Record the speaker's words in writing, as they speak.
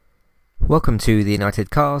Welcome to the United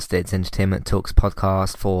Cast. It's Entertainment Talks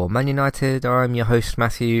podcast for Man United. I'm your host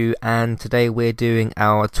Matthew, and today we're doing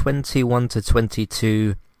our 21 to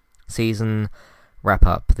 22 season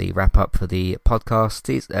wrap-up. The wrap-up for the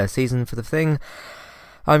podcast season for the thing.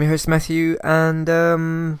 I'm your host Matthew, and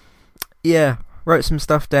wrote some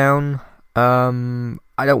stuff down.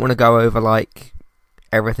 I don't want to go over like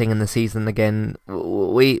everything in the season again.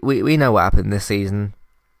 We know what happened this season.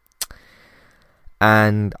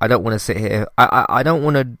 And I don't want to sit here. I don't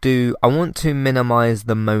want to do. I want to minimize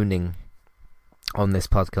the moaning on this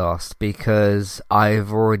podcast because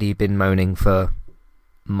I've already been moaning for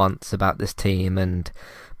months about this team and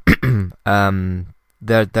the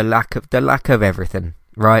lack of everything,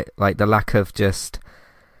 right? Like the lack of just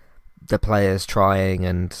the players trying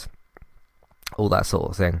and all that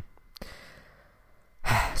sort of thing.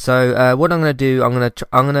 So what I'm gonna do, I'm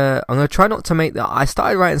gonna try not to make that. I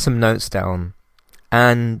started writing some notes down.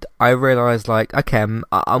 And I realised, like, okay, I'm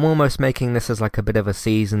almost making this as like a bit of a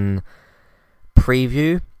season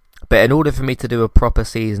preview. But in order for me to do a proper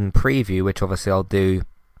season preview, which obviously I'll do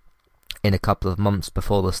in a couple of months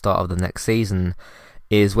before the start of the next season,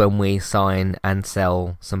 is when we sign and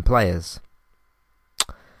sell some players.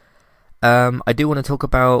 I do want to talk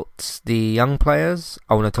about the young players.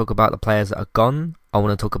 I want to talk about the players that are gone. I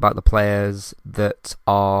want to talk about the players that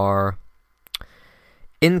are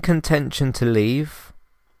in contention to leave,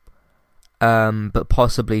 but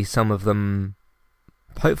possibly some of them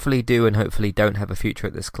hopefully do and hopefully don't have a future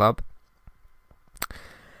at this club.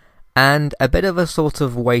 And a bit of a sort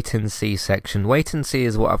of wait and see section. Wait and see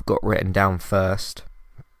is what I've got written down first.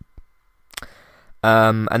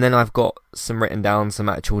 And then I've got some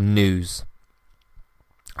actual news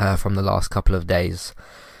from the last couple of days.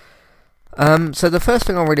 So the first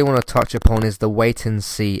thing I really want to touch upon is the wait and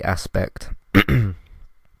see aspect.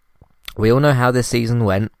 We all know how this season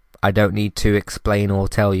went. I don't need to explain or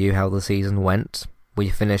tell you how the season went. We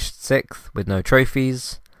finished 6th with no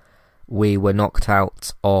trophies. We were knocked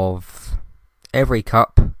out of every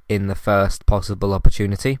cup in the first possible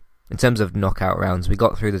opportunity. In terms of knockout rounds, we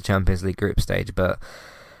got through the Champions League group stage, but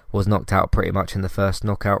was knocked out pretty much in the first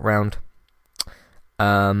knockout round.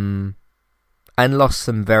 And lost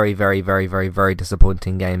some very, very, very, very, very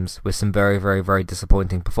disappointing games with some very, very, very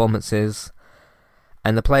disappointing performances.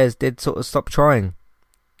 And the players did sort of stop trying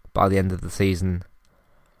by the end of the season.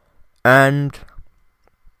 And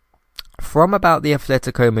from about the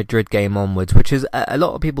Atletico Madrid game onwards, which is a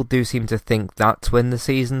lot of people do seem to think that's when the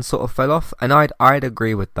season sort of fell off, and I'd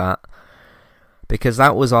agree with that because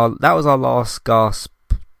that was our last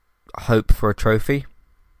gasp hope for a trophy.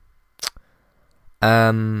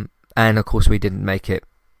 And of course we didn't make it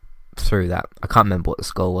through that. I can't remember what the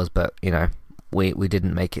score was, but you know, we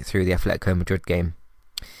didn't make it through the Atletico Madrid game.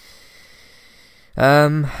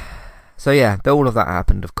 So yeah, all of that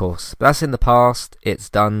happened, of course. But that's in the past. It's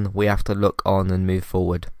done. We have to look on and move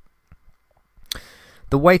forward.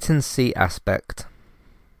 The wait and see aspect.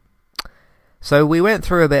 So we went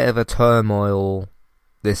through a bit of a turmoil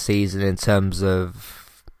this season in terms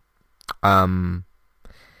of, we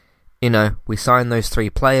signed those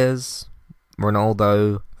 3 players: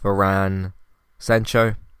 Ronaldo, Varane,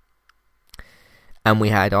 Sancho, and we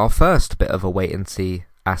had our first bit of a wait and see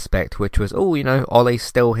aspect, which was, Ole's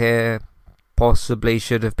still here, possibly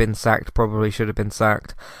should have been sacked, probably should have been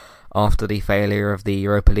sacked after the failure of the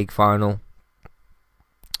Europa League final.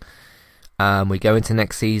 We go into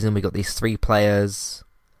next season, we got these 3 players,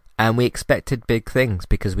 and we expected big things,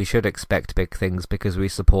 because we should expect big things, because we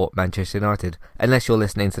support Manchester United, unless you're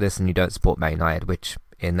listening to this and you don't support Man United, which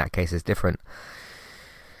in that case is different.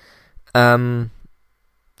 And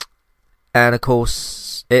of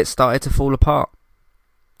course, it started to fall apart.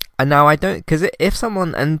 And now I don't, because if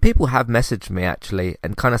someone, and people have messaged me actually,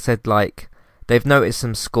 and kind of said like, they've noticed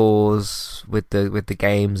some scores with the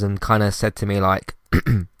games, and kind of said to me like,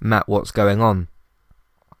 Matt, what's going on?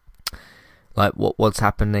 Like, what's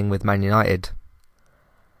happening with Man United?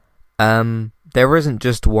 There isn't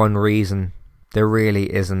just one reason. There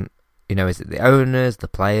really isn't. Is it the owners, the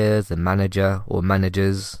players, the manager, or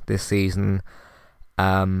managers this season?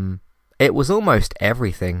 It was almost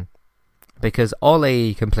everything. Because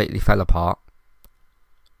Ole completely fell apart.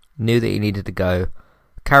 Knew that he needed to go.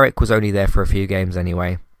 Carrick was only there for a few games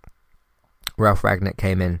anyway. Ralf Rangnick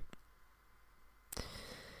came in.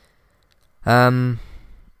 And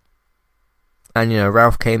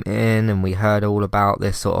Ralf came in, and we heard all about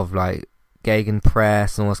this sort of like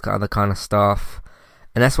gegenpress and all this other kind of stuff.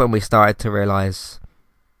 And that's when we started to realise,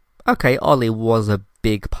 okay, Ole was a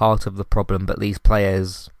big part of the problem, but these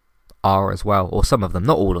players are as well, or some of them,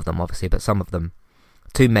 not all of them obviously, but some of them,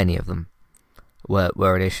 too many of them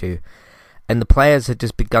were an issue. and the players had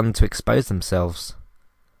just begun to expose themselves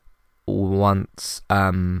once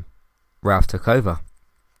Ralph took over.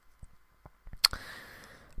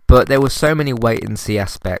 But there were so many wait and see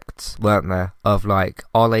aspects, weren't there? Of like,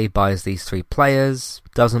 Ole buys these 3 players,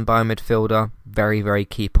 doesn't buy a midfielder, very, very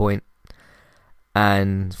key point,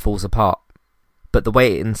 and falls apart. But the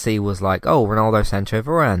wait and see was like, oh, Ronaldo, Sancho,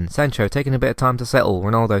 Varane. Sancho taking a bit of time to settle.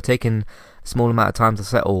 Ronaldo taking a small amount of time to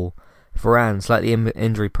settle. Varane slightly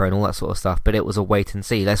injury prone, all that sort of stuff. But it was a wait and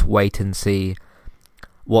see. Let's wait and see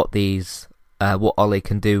what Ole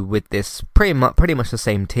can do with this pretty much the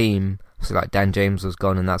same team. So like Dan James was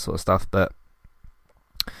gone and that sort of stuff, but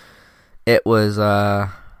it was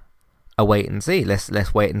a wait and see.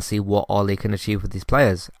 Let's wait and see what Ole can achieve with these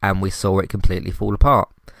players, and we saw it completely fall apart.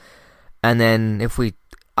 And then if we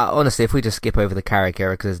just skip over the Carrick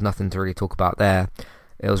era because there's nothing to really talk about there,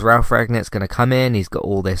 it was Ralf Rangnick's going to come in. He's got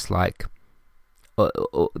all this like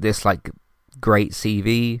great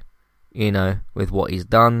CV, with what he's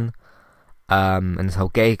done. And this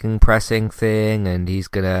whole gegenpressing thing, and he's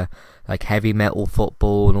gonna like heavy metal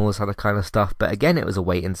football and all this other kind of stuff. But again, it was a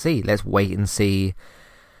wait and see. Let's wait and see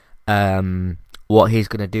what he's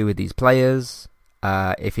gonna do with these players.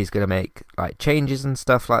 If he's gonna make like changes and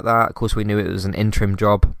stuff like that. Of course, we knew it was an interim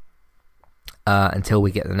job until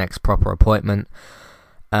we get the next proper appointment.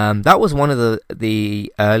 That was one of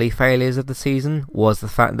the early failures of the season, was the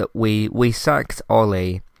fact that we sacked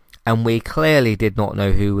Ole. And we clearly did not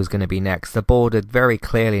know who was going to be next. The board had very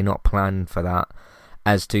clearly not planned for that,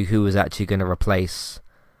 as to who was actually going to replace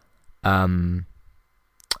Ole.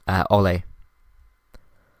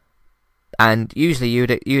 And usually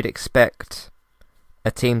you'd expect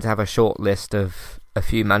a team to have a short list of a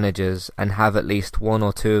few managers and have at least 1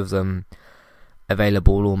 or 2 of them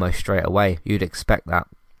available almost straight away. You'd expect that,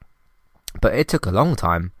 but it took a long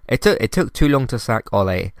time. It took too long to sack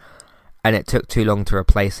Ole. And it took too long to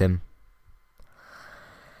replace him.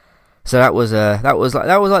 So that was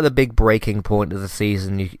like the big breaking point of the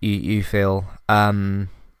season. You feel, and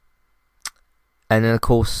then of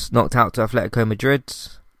course knocked out to Atletico Madrid.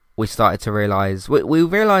 We started to realise we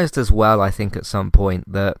realised as well. I think at some point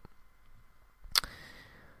that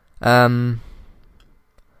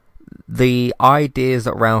the ideas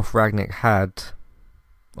that Ralf Rangnick had,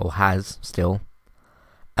 or has still.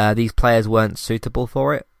 These players weren't suitable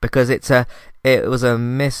for it, because it was a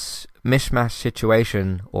mishmash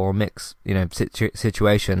situation, or mix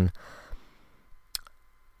situation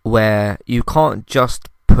where you can't just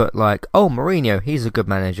put like, oh, Mourinho, he's a good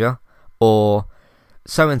manager, or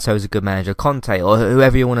so and so is a good manager, Conte, or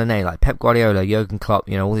whoever you want to name, like Pep Guardiola, Jurgen Klopp,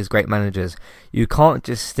 all these great managers. You can't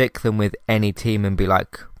just stick them with any team and be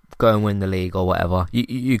like, go and win the league or whatever.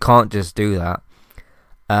 You can't just do that.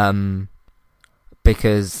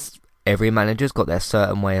 Because every manager's got their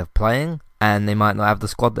certain way of playing, and they might not have the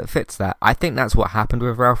squad that fits that. I think that's what happened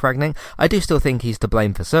with Ralf Rangnick. I do still think he's to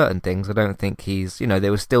blame for certain things. I don't think he's,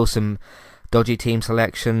 there was still some dodgy team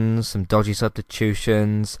selections, some dodgy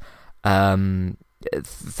substitutions,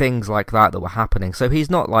 things like that were happening. So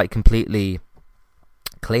he's not like completely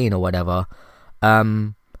clean or whatever.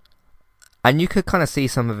 And you could kind of see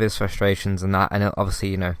some of his frustrations and that, and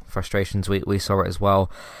obviously, frustrations, we saw it as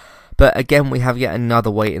well. But again, we have yet another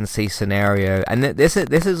wait and see scenario, and this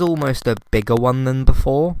is almost a bigger one than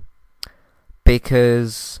before,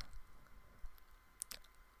 because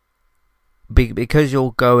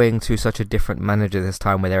you're going to such a different manager this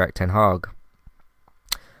time with Erik ten Hag,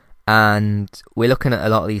 and we're looking at a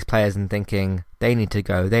lot of these players and thinking they need to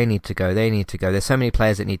go. There's so many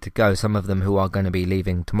players that need to go. Some of them who are going to be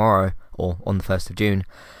leaving tomorrow or on the 1st of June.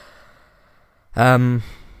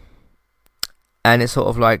 And it's sort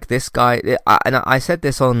of like this guy, and I said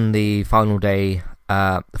this on the Final Day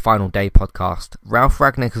podcast. Ralf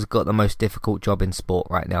Rangnick has got the most difficult job in sport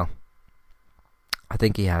right now. I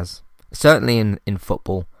think he has. Certainly in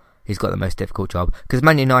football, he's got the most difficult job. Because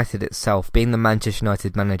Man United itself, being the Manchester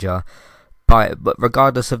United manager, but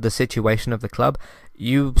regardless of the situation of the club,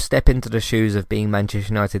 you step into the shoes of being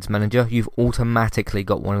Manchester United's manager, you've automatically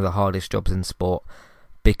got one of the hardest jobs in sport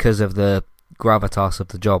because of the gravitas of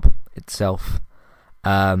the job itself.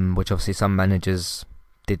 Which obviously some managers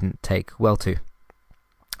didn't take well to,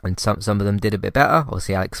 and some of them did a bit better.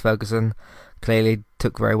 Obviously Alex Ferguson clearly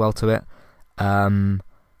took very well to it,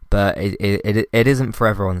 but it isn't for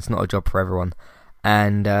everyone. It's not a job for everyone.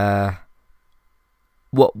 And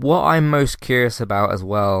what I'm most curious about as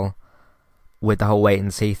well with the whole wait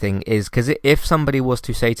and see thing is, because if somebody was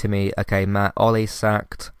to say to me, okay, Matt, Ole's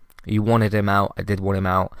sacked, you wanted him out, I did want him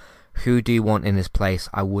out, who do you want in his place?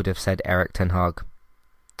 I would have said Erik ten Hag.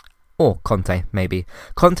 Or Conte, maybe.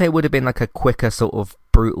 Conte would have been like a quicker, sort of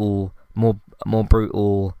brutal more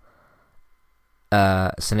brutal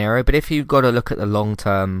scenario. But if you've got to look at the long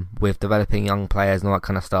term with developing young players and all that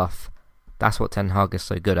kind of stuff, that's what Ten Hag is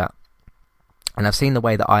so good at. And I've seen the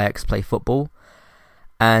way that Ajax play football,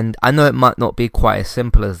 and I know it might not be quite as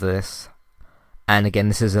simple as this. And again,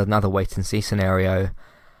 this is another wait and see scenario.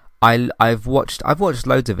 I've watched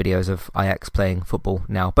loads of videos of Ajax playing football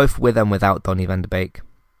now, both with and without Donny van de Beek,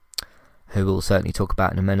 who we'll certainly talk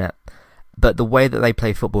about in a minute. But the way that they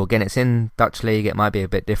play football, again, it's in Dutch league, it might be a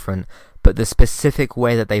bit different, but the specific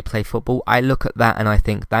way that they play football, I look at that and I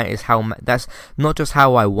think that's not just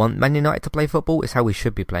how I want Man United to play football, it's how we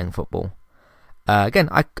should be playing football. Again,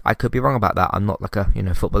 I could be wrong about that. I'm not like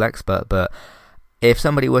a football expert, but if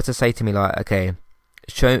somebody were to say to me like, okay,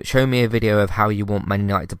 show me a video of how you want Man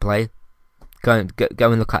United to play, go and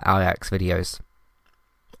look at Ajax videos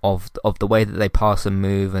of the way that they pass and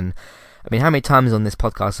move. And I mean, how many times on this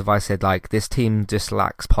podcast have I said like this team just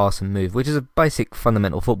lacks pass and move, which is a basic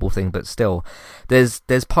fundamental football thing, but still there's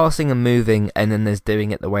passing and moving, and then there's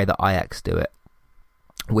doing it the way that Ajax do it,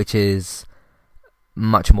 which is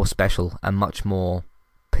much more special and much more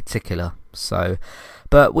particular. So,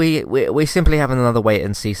 but we simply have another wait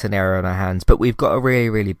and see scenario on our hands, but we've got a really,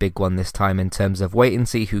 really big one this time in terms of wait and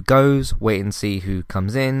see who goes, wait and see who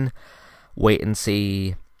comes in, wait and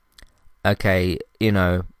see, okay,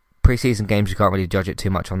 pre-season games you can't really judge it too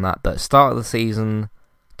much on that, but start of the season,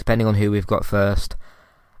 depending on who we've got first,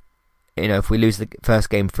 if we lose the first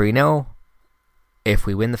game 3-0, if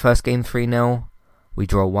we win the first game 3-0, we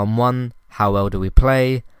draw 1-1, how well do we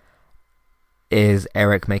play? Is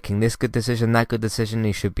Eric making this good decision, that good decision?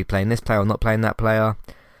 He should be playing this player or not playing that player.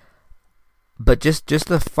 But just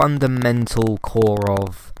the fundamental core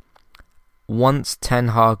of once Ten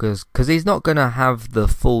Hag, because he's not going to have the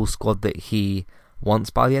full squad that he wants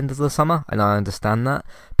by the end of the summer, and I understand that,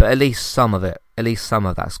 but at least some of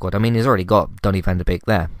that squad. I mean, he's already got Donny van de Beek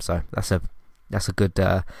there, so that's a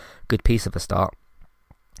good piece of a start.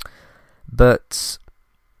 But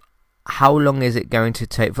how long is it going to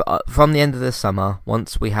take from the end of the summer,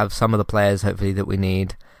 once we have some of the players hopefully that we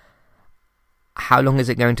need, how long is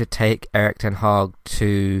it going to take Erik ten Hag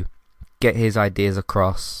to get his ideas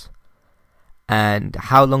across, and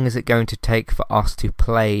how long is it going to take for us to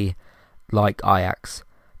play like Ajax?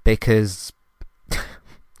 Because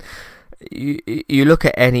you look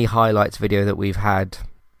at any highlights video that we've had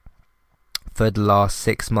for the last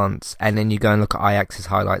 6 months, and then you go and look at Ajax's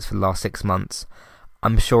highlights for the last 6 months,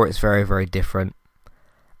 I'm sure it's very, very different.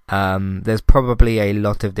 There's probably a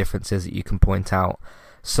lot of differences that you can point out.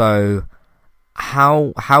 So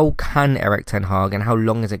how can Erik ten Hag, and how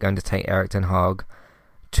long is it going to take Erik ten Hag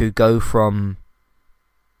to go from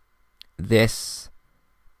this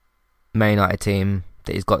Man United team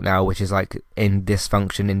that he's got now, which is like in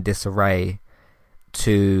dysfunction, in disarray,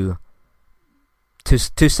 to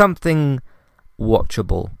something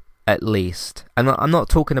watchable at least? And I'm not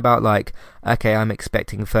talking about like, okay, I'm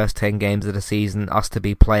expecting the first 10 games of the season us to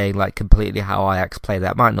be playing like completely how Ajax play.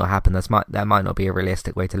 That might not happen. That might not be a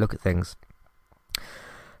realistic way to look at things.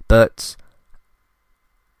 But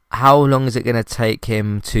how long is it going to take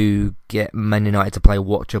him to get Man United to play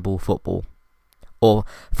watchable football? Or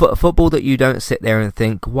football that you don't sit there and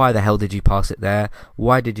think, why the hell did you pass it there?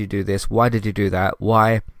 Why did you do this? Why did you do that?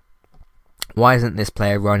 Why isn't this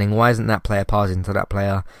player running? Why isn't that player passing to that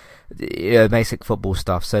player? Basic football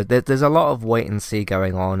stuff. So there's a lot of wait and see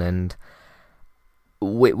going on, and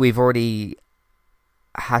we've already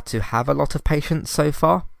had to have a lot of patience so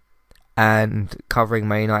far. And covering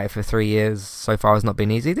Man United for 3 years so far has not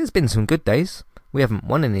been easy. There's been some good days. We haven't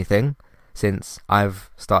won anything since I've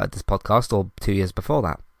started this podcast, or 2 years before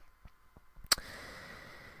that.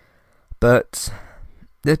 But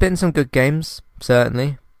there's been some good games,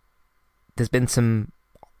 certainly. There's been some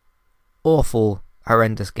awful,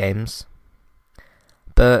 horrendous games.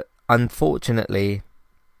 But unfortunately,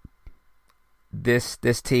 this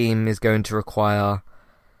team is going to require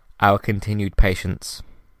our continued patience.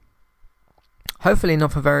 Hopefully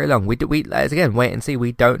not for very long. We again, wait and see.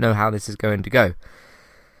 We don't know how this is going to go.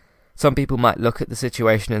 Some people might look at the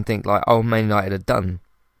situation and think like, oh, Man United are done,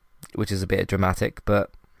 which is a bit dramatic,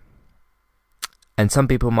 and some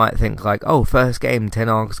people might think like, oh, first game, Ten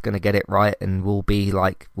Hag's going to get it right and we'll be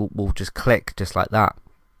like, we'll just click just like that.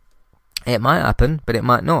 It might happen, but it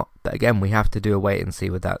might not. But again, we have to do a wait and see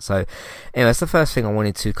with that. So anyway, that's the first thing I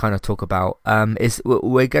wanted to kind of talk about. Is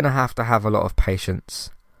we're going to have a lot of patience.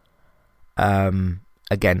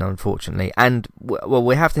 Again, unfortunately, and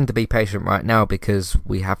we're having to be patient right now because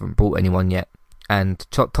we haven't bought anyone yet. And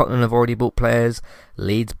Tottenham have already bought players.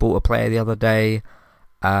 Leeds bought a player the other day.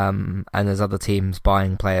 And there's other teams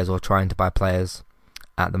buying players or trying to buy players.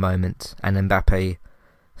 at the moment, and Mbappe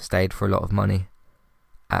stayed for a lot of money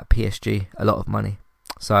at PSG, a lot of money.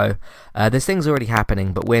 So there's things already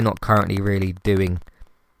happening, but we're not currently really doing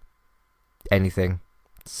anything.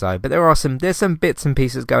 So, but there's some bits and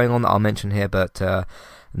pieces going on that I'll mention here, but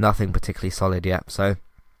nothing particularly solid yet. So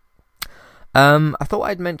I thought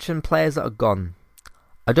I'd mention players that are gone.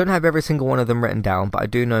 I don't have every single one of them written down, but I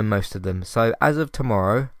do know most of them. So as of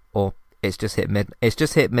tomorrow, or it's just hit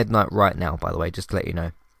midnight right now, by the way, just to let you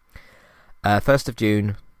know. 1st of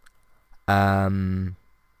June. And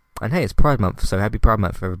hey, it's Pride Month, so happy Pride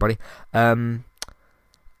Month for everybody. 1st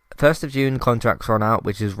of June, contracts run out,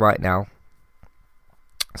 which is right now.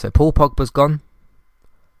 So Paul Pogba's gone.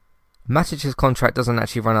 Matic's contract doesn't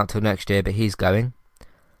actually run out till next year, but he's going.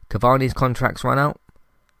 Cavani's contract's run out.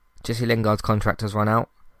 Jesse Lingard's contract has run out.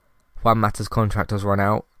 Juan Mata's contract has run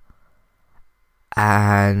out.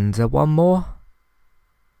 And one more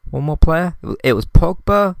player. It was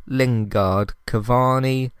Pogba, Lingard,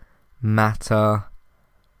 Cavani, Mata,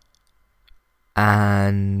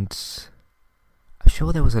 and I'm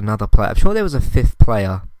sure there was another player. I'm sure there was a 5th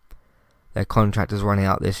player. Their contract is running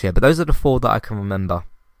out this year, but those are the 4 that I can remember.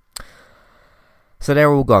 So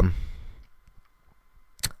they're all gone.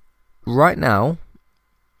 Right now,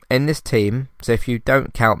 in this team, so if you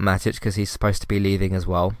don't count Matic, because he's supposed to be leaving as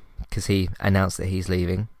well, because he announced that he's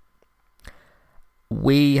leaving,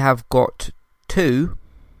 we have got 2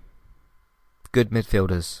 good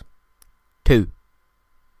midfielders. 2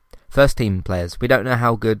 first team players. We don't know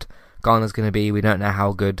how good Garner's going to be. We don't know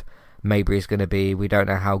how good Mabry is going to be. We don't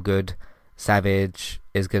know how good Savage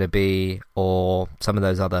is going to be, or some of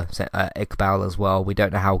those other, Iqbal as well. We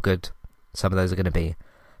don't know how good some of those are going to be.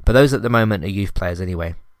 But those at the moment are youth players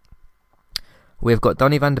anyway. We've got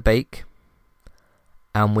Donny van de Beek,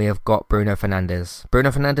 and we have got Bruno Fernandes.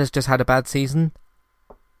 Bruno Fernandes just had a bad season.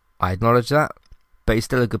 I acknowledge that, but he's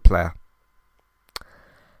still a good player.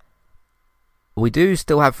 We do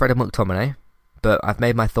still have Fred McTominay, but I've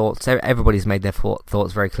made my thoughts. Everybody's made their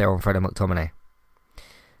thoughts very clear on Fred McTominay.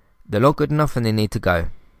 They're not good enough, and they need to go.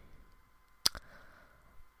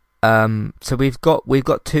 So we've got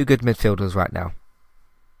 2 good midfielders right now.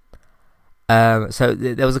 So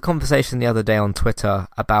there was a conversation the other day on Twitter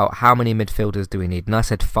about how many midfielders do we need, and I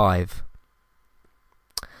said 5.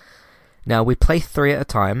 Now we play 3 at a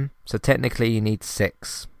time, so technically you need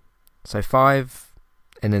 6. So 5.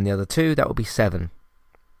 And then the other 2, that will be 7.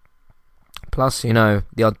 Plus, the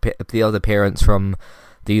odd appearance from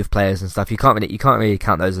the youth players and stuff. You can't really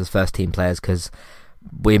count those as first team players, because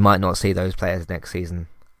we might not see those players next season.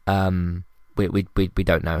 We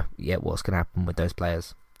don't know yet what's going to happen with those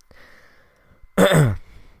players. So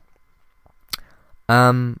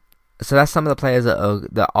that's some of the players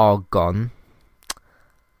that are gone.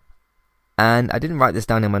 And I didn't write this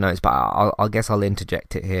down in my notes, but I guess I'll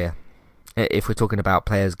interject it here. If we're talking about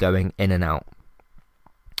players going in and out,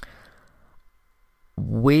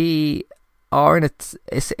 we are in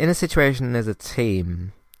a situation as a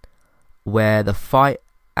team where the fight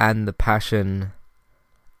and the passion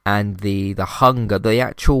and the hunger, the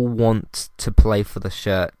actual want to play for the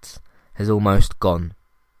shirt, has almost gone.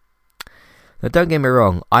 Now, don't get me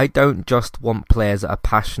wrong, I don't just want players that are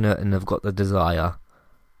passionate and have got the desire,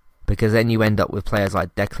 because then you end up with players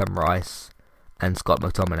like Declan Rice and Scott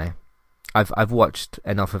McTominay. I've watched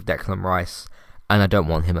enough of Declan Rice, and I don't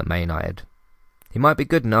want him at Man United. He might be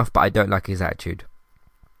good enough, but I don't like his attitude.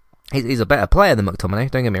 He's a better player than McTominay,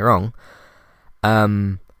 don't get me wrong.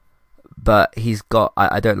 But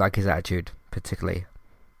I don't like his attitude particularly.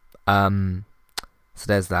 So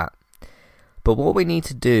there's that. But what we need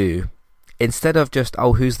to do, instead of just,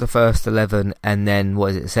 who's the first 11, and then,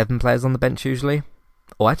 7 players on the bench usually?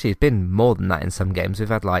 Or actually, it's been more than that in some games. We've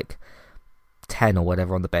had 10 or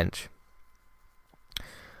whatever on the bench.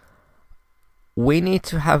 We need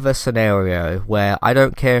to have a scenario where, I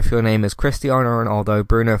don't care if your name is Cristiano Ronaldo,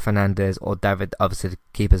 Bruno Fernandes, or David, obviously the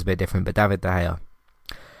keeper's a bit different, but David De Gea.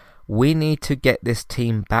 We need to get this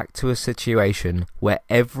team back to a situation where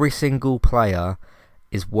every single player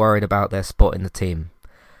is worried about their spot in the team.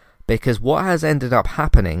 Because what has ended up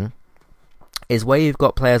happening is where you've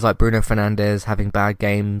got players like Bruno Fernandes having bad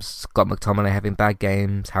games, Scott McTominay having bad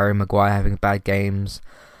games, Harry Maguire having bad games,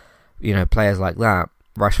 players like that,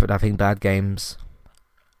 Rashford having bad games.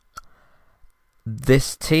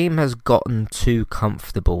 This team has gotten too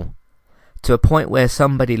comfortable to a point where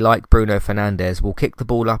somebody like Bruno Fernandes will kick the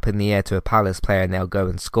ball up in the air to a Palace player and they'll go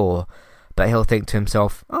and score, but he'll think to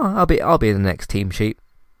himself, I'll be in the next team sheet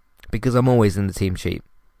because I'm always in the team sheet.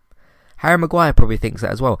 Harry Maguire probably thinks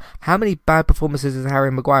that as well. How many bad performances does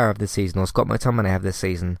Harry Maguire have this season, or Scott McTominay have this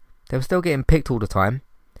season? They were still getting picked all the time.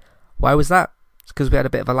 Why was that? It's because we had a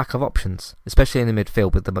bit of a lack of options, especially in the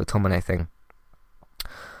midfield with the McTominay thing.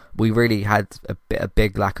 We really had a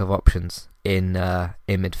big lack of options in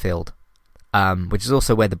midfield, which is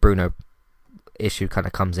also where the Bruno issue kind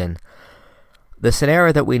of comes in. The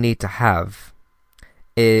scenario that we need to have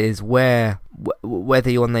is where, whether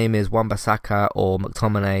your name is Wan-Bissaka or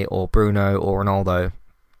McTominay or Bruno or Ronaldo,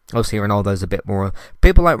 obviously Ronaldo's a bit more,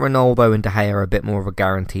 people like Ronaldo and De Gea are a bit more of a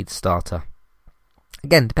guaranteed starter.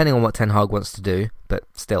 Again, depending on what Ten Hag wants to do, but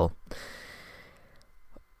still.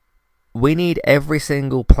 We need every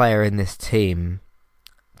single player in this team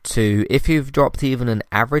to, if you've dropped even an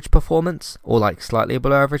average performance, or like slightly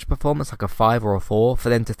below average performance, like a 5 or a 4, for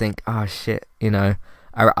them to think, oh shit,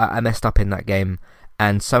 I messed up in that game,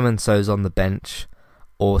 and so-and-so's on the bench,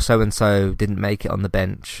 or so-and-so didn't make it on the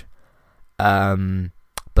bench,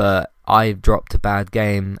 but I've dropped a bad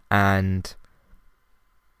game, and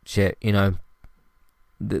shit, the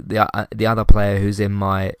other player who's in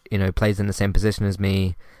my, plays in the same position as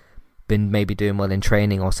me, been maybe doing well in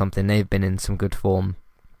training or something, they've been in some good form,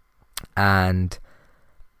 and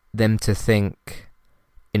them to think,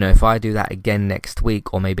 if I do that again next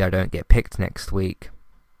week, or maybe I don't get picked next week,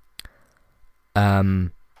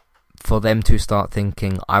 for them to start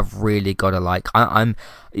thinking, I've really got to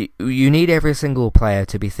you need every single player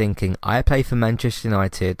to be thinking, I play for Manchester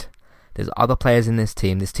United, there's other players in this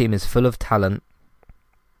team is full of talent,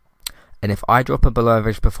 and if I drop a below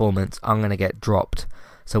average performance, I'm going to get dropped.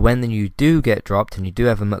 So when you do get dropped, and you do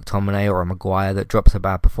have a McTominay or a Maguire that drops a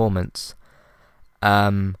bad performance,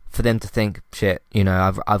 for them to think, shit,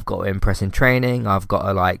 I've got to impress in training, I've got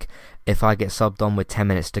to, if I get subbed on with 10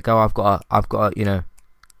 minutes to go, I've got to,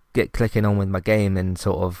 get clicking on with my game, and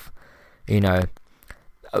sort of,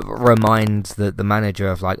 remind the manager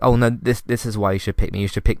of oh no, this is why you should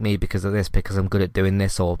pick me because of this, because I'm good at doing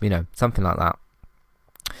this, or, something like that.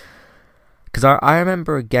 Because I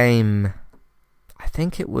remember a game, I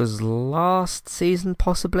think it was last season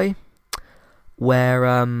possibly,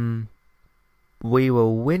 where we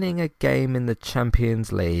were winning a game in the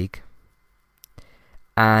Champions League,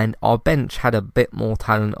 and our bench had a bit more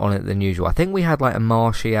talent on it than usual. I think we had a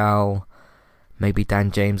Martial, maybe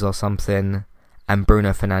Dan James or something, and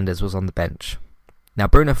Bruno Fernandes was on the bench. Now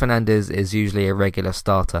Bruno Fernandes is usually a regular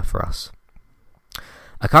starter for us.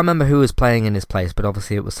 I can't remember who was playing in his place, but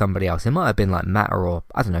obviously it was somebody else. It might have been Mata, or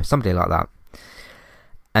I don't know, somebody like that.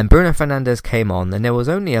 And Bruno Fernandes came on, and there was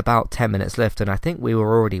only about 10 minutes left, and I think we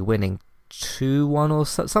were already winning 2-1 or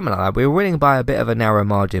something like that. We were winning by a bit of a narrow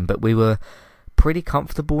margin, but we were pretty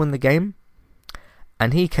comfortable in the game.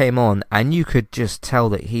 And he came on, and you could just tell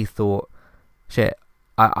that he thought, shit,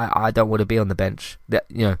 I don't want to be on the bench.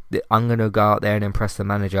 I'm going to go out there and impress the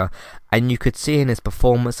manager. And you could see in his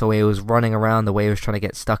performance, the way he was running around, the way he was trying to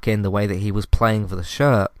get stuck in, the way that he was playing for the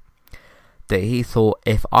shirt, that he thought,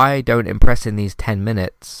 if I don't impress in these 10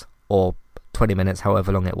 minutes, or 20 minutes,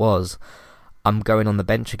 however long it was, I'm going on the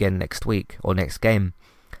bench again next week, or next game.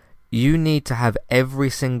 You need to have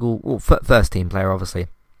every single, first team player obviously,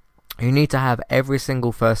 you need to have every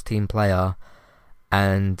single first team player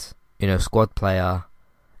and, squad player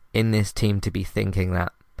in this team to be thinking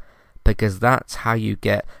that, because that's how you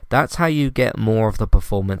get more of the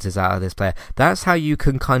performances out of this player. That's how you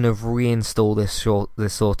can kind of reinstall this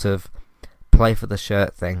sort of play for the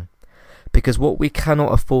shirt thing. Because what we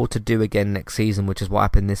cannot afford to do again next season, which is what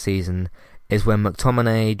happened this season, is when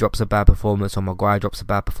McTominay drops a bad performance or Maguire drops a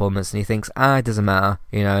bad performance and he thinks, it doesn't matter,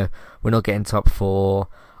 we're not getting top 4,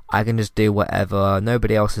 I can just do whatever,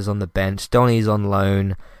 nobody else is on the bench, Donny's on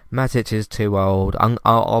loan, Matic is too old,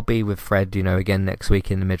 I'll be with Fred, again next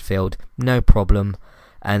week in the midfield, no problem.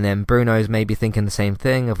 And then Bruno's maybe thinking the same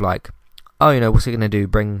thing of what's he going to do,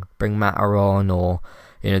 bring Mata on, or,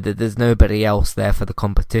 there's nobody else there for the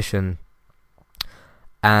competition.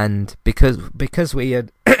 And because we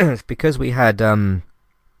had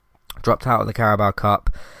dropped out of the Carabao Cup,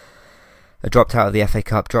 dropped out of the FA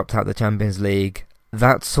Cup, dropped out of the Champions League,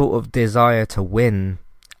 that sort of desire to win,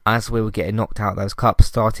 as we were getting knocked out of those cups,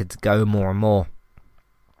 started to go more and more.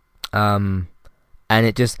 And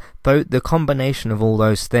it just, the combination of all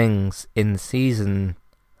those things in the season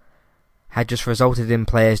had just resulted in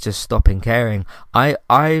players just stopping caring. I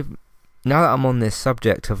now that I'm on this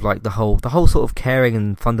subject of the whole sort of caring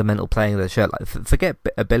and fundamental playing of the shirt, forget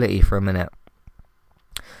ability for a minute,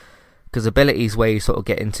 because ability is where you sort of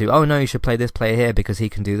get into, oh no, you should play this player here because he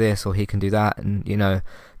can do this or he can do that, and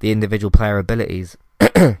the individual player abilities.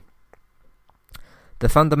 The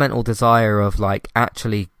fundamental desire of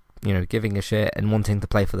actually giving a shit and wanting to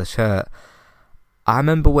play for the shirt. I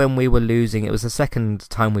remember when we were losing, it was the second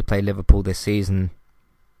time we played Liverpool this season,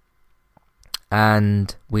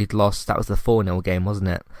 and we'd lost. That was the 4-0 game, wasn't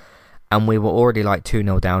it? And we were already like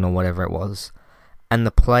 2-0 down or whatever it was. And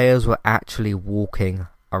the players were actually walking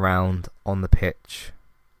around on the pitch.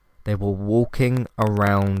 They were walking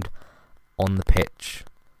around on the pitch.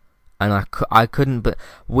 And I couldn't, but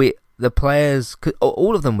the players,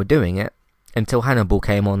 all of them were doing it until Hannibal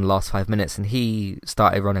came on the last 5 minutes and he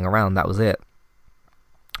started running around. That was it.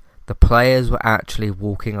 The players were actually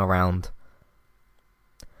walking around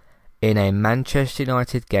in a Manchester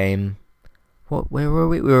United game. Where were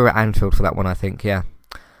we? We were at Anfield for that one, I think, yeah.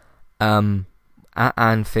 At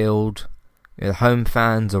Anfield, the home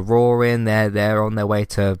fans are roaring. They're on their way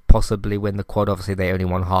to possibly win the quad. Obviously, they only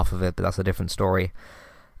won half of it, but that's a different story.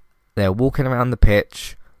 They're walking around the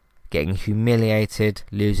pitch, getting humiliated,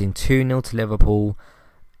 losing 2-0 to Liverpool.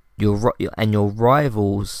 Your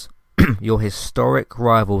rivals, your historic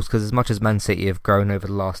rivals, because as much as Man City have grown over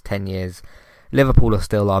the last 10 years, Liverpool are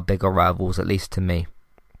still our bigger rivals, at least to me.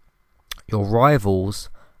 Your rivals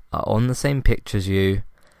are on the same pitch as you.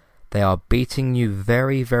 They are beating you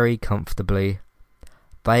very, very comfortably.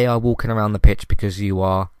 They are walking around the pitch because you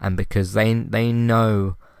are, and because they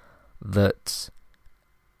know that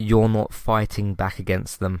you're not fighting back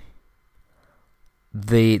against them.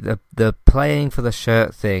 The playing for the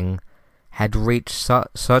shirt thing had reached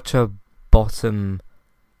such a bottom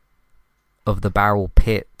of the barrel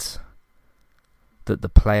pit that the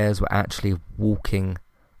players were actually walking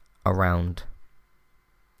around.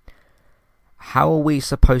 How are we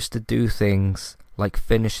supposed to do things like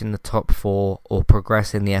finish in the top 4 or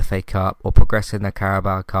progress in the FA Cup or progress in the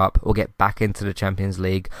Carabao Cup or get back into the Champions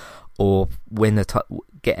League or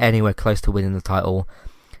get anywhere close to winning the title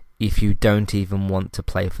if you don't even want to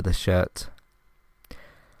play for the shirt?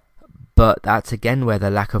 But that's again where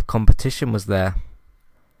the lack of competition was there,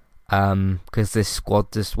 because this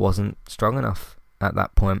squad just wasn't strong enough at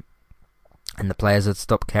that point, and the players had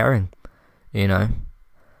stopped caring, you know.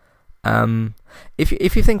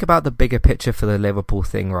 If you think about the bigger picture for the Liverpool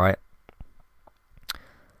thing, right?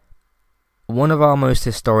 One of our most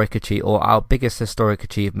historic our biggest historic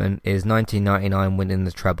achievement is 1999 winning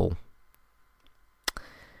the treble.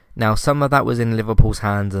 Now, some of that was in Liverpool's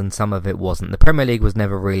hands and some of it wasn't. The Premier League was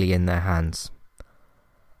never really in their hands.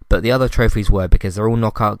 But the other trophies were, because they're all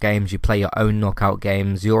knockout games. You play your own knockout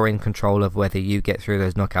games. You're in control of whether you get through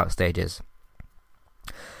those knockout stages.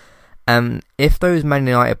 If those Man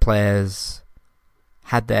United players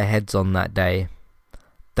had their heads on that day,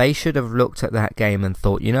 they should have looked at that game and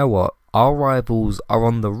thought, you know what? Our rivals are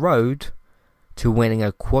on the road to winning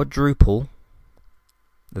a quadruple.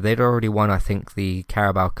 They'd already won, I think, the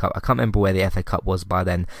Carabao Cup. I can't remember where the FA Cup was by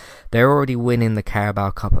then. They're already winning the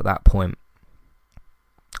Carabao Cup at that point.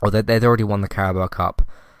 Or they'd already won the Carabao Cup.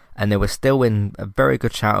 And they were still in a very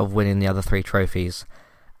good shout of winning the other 3 trophies.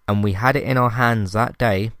 And we had it in our hands that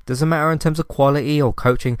day. Doesn't matter in terms of quality or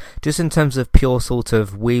coaching. Just in terms of pure sort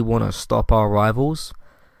of, we want to stop our rivals.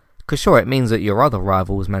 Because sure, it means that your other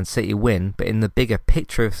rivals, Man City, win. But in the bigger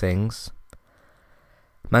picture of things,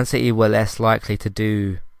 Man City were less likely to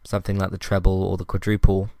do something like the treble or the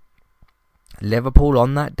quadruple. Liverpool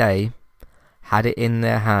on that day had it in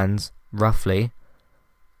their hands, roughly,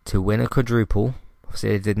 to win a quadruple.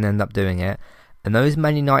 Obviously they didn't end up doing it. And those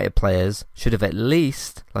Man United players should have at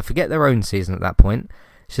least, forget their own season at that point,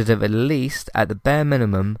 should have at least, at the bare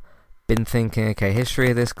minimum, been thinking, okay, history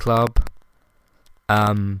of this club.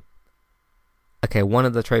 Okay, one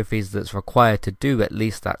of the trophies that's required to do at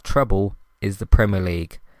least that treble is the Premier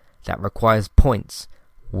League. That requires points.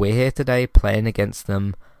 We're here today playing against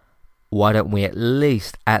them. Why don't we at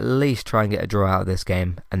least try and get a draw out of this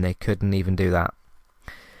game? And they couldn't even do that.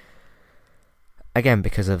 Again,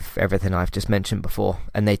 because of everything I've just mentioned before.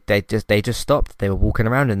 And they just stopped. They were walking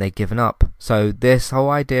around and they'd given up. So this whole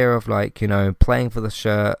idea of playing for the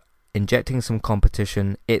shirt, injecting some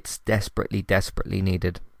competition, it's desperately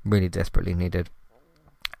needed. Really desperately needed.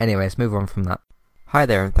 Anyway, let's move on from that. Hi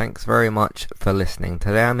there, and thanks very much for listening.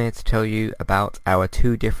 Today I'm here to tell you about our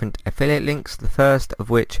 2 different affiliate links. The first of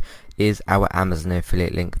which is our Amazon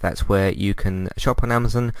affiliate link. That's where you can shop on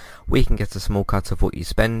Amazon. We can get a small cut of what you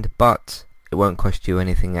spend, but it won't cost you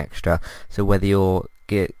anything extra. So whether you're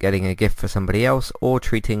getting a gift for somebody else or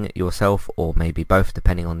treating yourself, or maybe both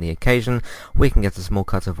depending on the occasion, we can get a small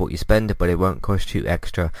cut of what you spend, but it won't cost you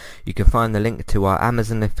extra. You can find the link to our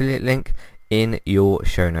Amazon affiliate link in your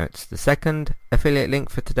show notes. The second affiliate link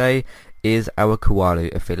for today is our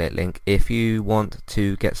Kualu affiliate link. If you want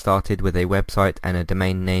to get started with a website and a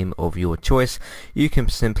domain name of your choice, you can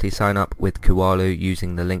simply sign up with Kualu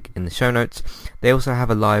using the link in the show notes. They also have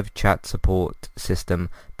a live chat support system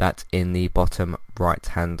that's in the bottom right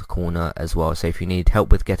hand corner as well. So if you need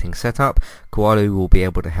help with getting set up, Kualu will be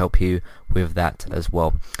able to help you with that as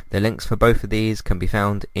well. The links for both of these can be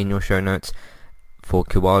found in your show notes for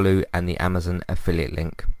Kualu and the Amazon affiliate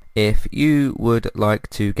link. If you would like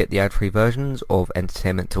to get the ad-free versions of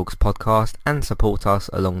Entertainment Talks podcast and support us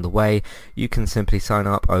along the way, you can simply sign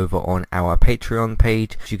up over on our Patreon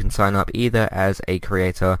page. You can sign up either as a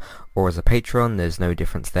creator or as a patron. There's no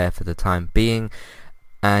difference there for the time being,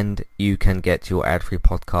 and you can get your ad-free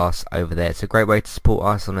podcasts over there. It's a great way to support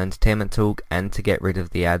us on Entertainment Talk and to get rid of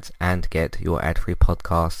the ads and get your ad-free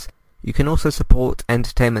podcasts. You can also support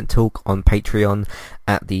Entertainment Talk on Patreon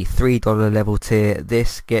at the $3 level tier.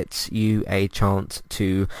 This gets you a chance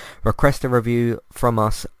to request a review from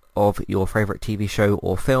us of your favourite TV show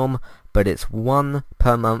or film, but it's one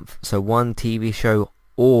per month, so one TV show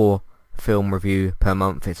or film review per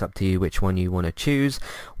month. It's up to you which one you want to choose.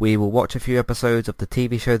 We will watch a few episodes of the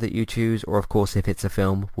TV show that you choose, or of course if it's a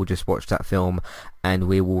film, we'll just watch that film and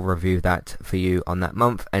we will review that for you on that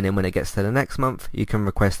month. And then when it gets to the next month, you can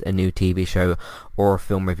request a new TV show or a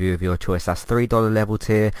film review of your choice. That's $3 level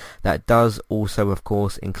tier. That does also of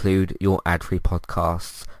course include your ad-free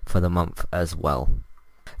podcasts for the month as well.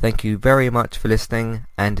 Thank you very much for listening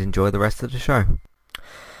and enjoy the rest of the show.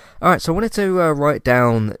 Alright, so I wanted to write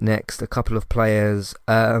down next a couple of players,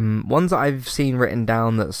 ones that I've seen written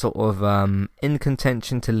down that sort of in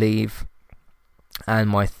contention to leave, and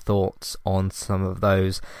my thoughts on some of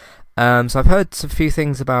those. So I've heard a few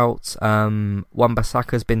things about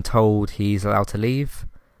Wan-Bissaka's been told he's allowed to leave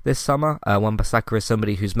this summer. Wan-Bissaka is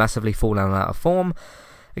somebody who's massively fallen out of form.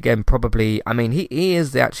 Again, probably, I mean, he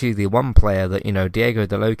is actually the one player that, you know, Diego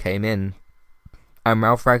Dalot came in and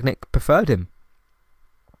Ralf Rangnick preferred him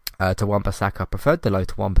to Wan-Bissaka, preferred Dalot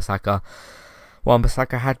to Wan-Bissaka.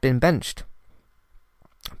 Wan-Bissaka had been benched.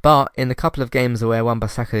 But in the couple of games where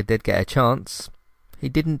Wan-Bissaka did get a chance, he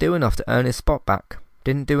didn't do enough to earn his spot back.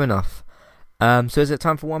 Didn't do enough. So is it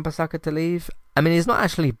time for Wan-Bissaka to leave? I mean, he's not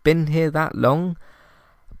actually been here that long,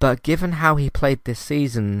 but given how he played this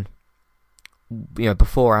season, you know,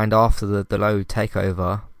 before and after the Dalot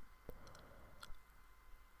takeover,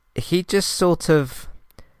 he just sort of...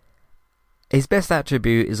 His best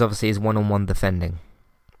attribute is obviously his one-on-one defending.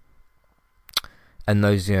 And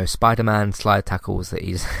those, you know, Spider-Man slide tackles that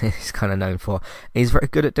he's kind of known for. He's very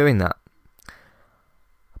good at doing that.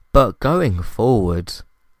 But going forward,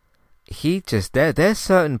 he just... There's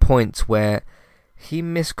certain points where he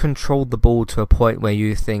miscontrolled the ball to a point where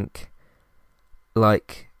you think,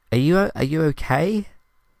 like, are you okay?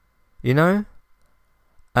 You know?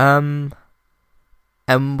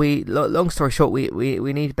 And we, long story short, we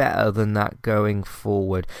need better than that going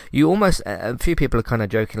forward. You almost, a few people have kind of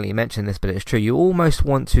jokingly mentioned this, but it's true. You almost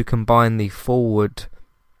want to combine the forward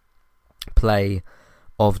play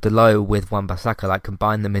of Dalot with Wan-Bissaka, like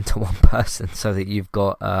combine them into one person, so that you've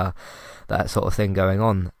got that sort of thing going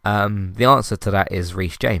on. The answer to that is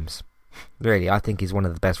Reece James. Really, I think he's one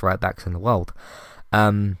of the best right backs in the world.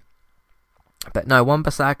 But no,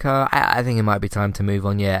 Wan-Bissaka, I think it might be time to move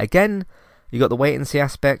on. Yeah, again. You got the wait and see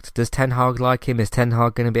aspect. Does Ten Hag like him? Is Ten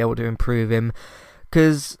Hag going to be able to improve him?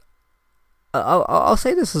 Because I'll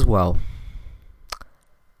say this as well.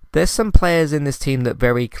 There's some players in this team that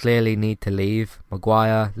very clearly need to leave.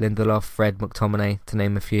 Maguire, Lindelof, Fred, McTominay, to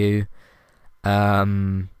name a few.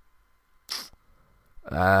 Some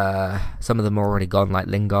of them are already gone, like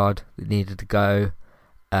Lingard needed to go.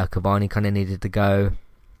 Cavani kind of needed to go.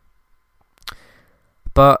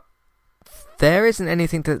 But there isn't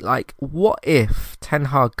anything to, like, what if Ten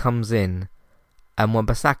Hag comes in and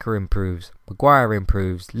Wan-Bissaka improves, Maguire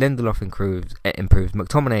improves, Lindelof improves,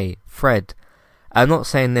 McTominay, Fred. I'm not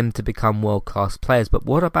saying them to become world-class players, but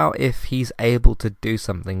what about if he's able to do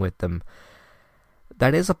something with them?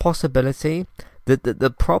 That is a possibility.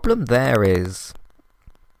 The problem there is,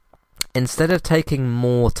 instead of taking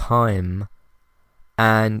more time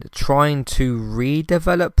and trying to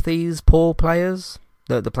redevelop these poor players,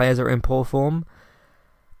 the players that are in poor form,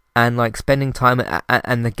 and like spending time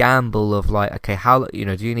and the gamble of like, okay, how, you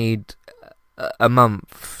know, do you need a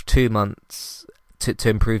month, 2 months to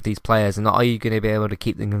improve these players, and are you going to be able to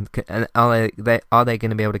keep them, and are they going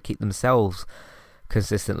to be able to keep themselves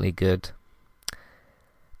consistently good?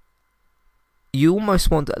 You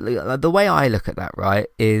almost want, the way I look at that, right,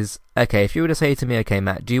 is, okay, if you were to say to me, okay,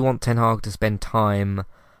 Matt, do you want Ten Hag to spend time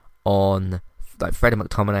on like Fred and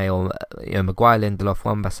McTominay, or, you know, Maguire, Lindelof,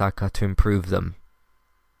 Wan-Bissaka, to improve them?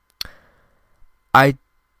 I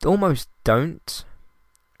almost don't.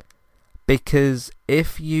 Because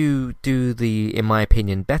if you do the, in my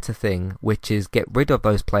opinion, better thing, which is get rid of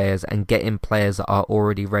those players and get in players that are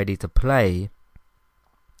already ready to play,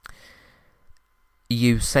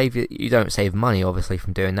 you don't save money, obviously,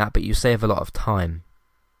 from doing that, but you save a lot of time.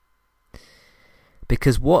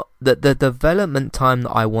 Because what the development time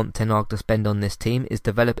that I want Ten Hag to spend on this team is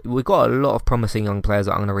we've got a lot of promising young players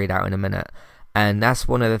that I'm going to read out in a minute. And that's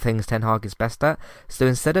one of the things Ten Hag is best at. So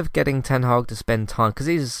instead of getting Ten Hag to spend time, because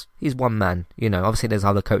he's one man, obviously there's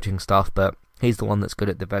other coaching staff, but he's the one that's good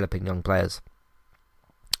at developing young players.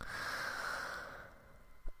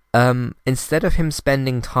 Instead of him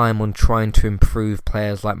spending time on trying to improve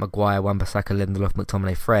players like Maguire, Wan-Bissaka, Lindelof,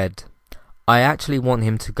 McTominay, Fred, I actually want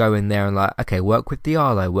him to go in there and work with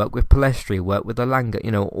Diallo, work with Pellistri, work with Elanga,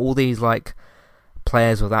 all these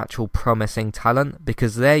players with actual promising talent,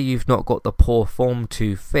 because there you've not got the poor form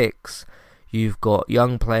to fix. You've got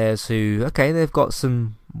young players who, they've got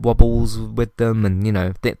some wobbles with them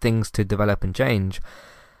and, things to develop and change.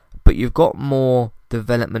 But you've got more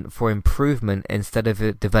development for improvement instead of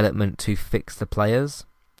a development to fix the players.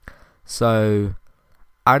 So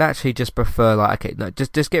I'd actually just prefer,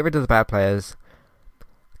 just get rid of the bad players,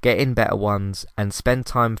 get in better ones, and spend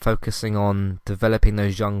time focusing on developing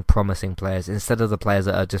those young, promising players instead of the players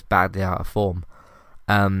that are just badly out of form.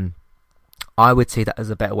 I would see that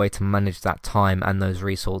as a better way to manage that time and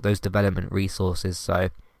those development resources. So,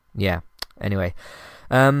 yeah. Anyway,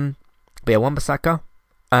 Wan-Bissaka.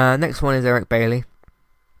 Next one is Eric Bailly.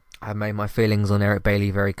 I've made my feelings on Eric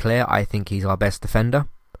Bailly very clear. I think he's our best defender.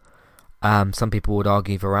 Some people would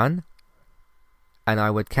argue Varane, and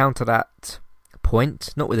I would counter that point,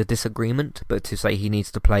 not with a disagreement, but to say he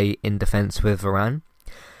needs to play in defence with Varane.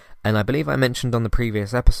 And I believe I mentioned on the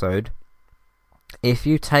previous episode, if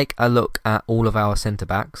you take a look at all of our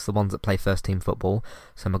centre-backs, the ones that play first-team football,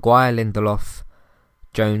 so Maguire, Lindelof,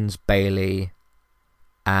 Jones, Bailey,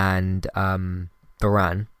 and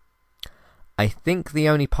Varane, I think the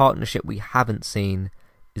only partnership we haven't seen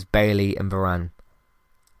is Bailey and Varane.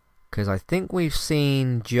 Because I think we've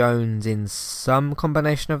seen Jones in some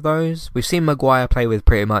combination of those. We've seen Maguire play with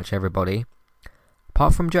pretty much everybody.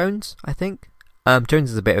 Apart from Jones, I think.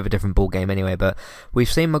 Jones is a bit of a different ball game anyway, but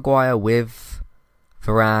we've seen Maguire with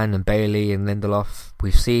Varane and Bailey and Lindelof.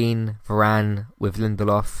 We've seen Varane with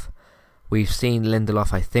Lindelof. We've seen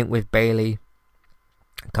Lindelof, I think, with Bailey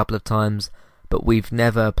a couple of times. But we've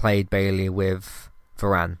never played Bailey with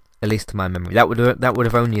Varane. At least to my memory. That would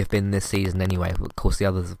have only have been this season anyway. Of course, the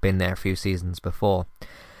others have been there a few seasons before.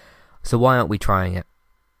 So why aren't we trying it?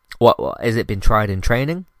 What has it been tried in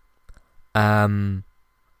training?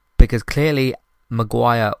 Because clearly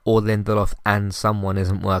Maguire or Lindelof and someone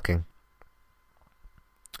isn't working.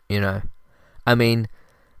 I mean,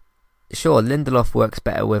 sure, Lindelof works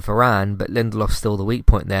better with Varane, but Lindelof's still the weak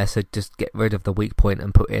point there. So just get rid of the weak point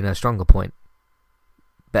and put in a stronger point.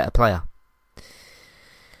 Better player.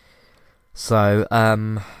 So,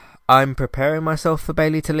 I'm preparing myself for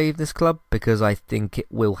Bailey to leave this club because I think it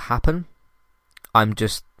will happen. I'm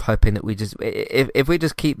just hoping that if we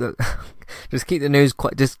just keep the keep the news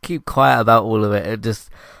quiet, just keep quiet about all of it.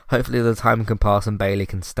 Hopefully the time can pass and Bailey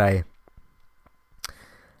can stay.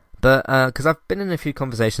 But because I've been in a few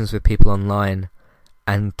conversations with people online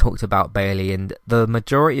and talked about Bailey, and the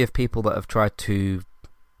majority of people that have tried to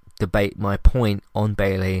debate my point on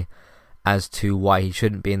Bailey as to why he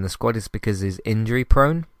shouldn't be in the squad is because he's injury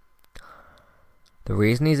prone. The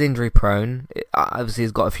reason he's injury prone, obviously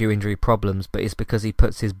he's got a few injury problems, but it's because he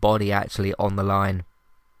puts his body actually on the line.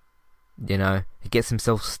 He gets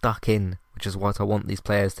himself stuck in, which is what I want these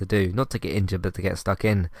players to do. Not to get injured, but to get stuck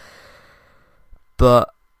in.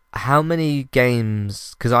 But how many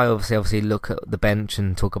games, because I obviously look at the bench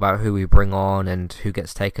and talk about who we bring on and who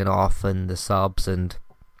gets taken off and the subs, and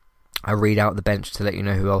I read out the bench to let you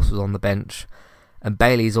know who else was on the bench. And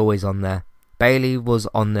Bailey's always on there. Bailey was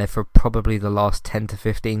on there for probably the last 10 to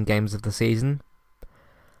 15 games of the season.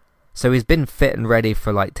 So he's been fit and ready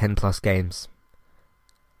for 10 plus games.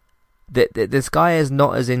 This guy is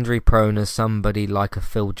not as injury prone as somebody like a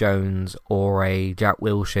Phil Jones or a Jack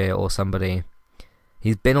Wilshere or somebody.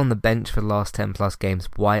 He's been on the bench for the last 10 plus games.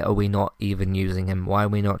 Why are we not even using him? Why are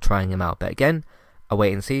we not trying him out? But again, a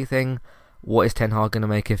wait and see thing. What is Ten Hag going to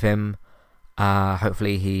make of him?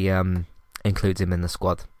 Hopefully he includes him in the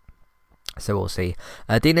squad. So we'll see.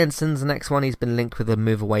 Dean Edson's the next one. He's been linked with a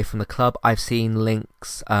move away from the club. I've seen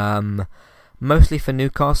links mostly for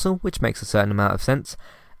Newcastle, which makes a certain amount of sense.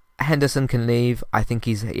 Henderson can leave. I think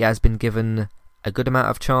he has been given a good amount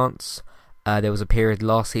of chance. There was a period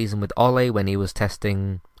last season with Ole when he was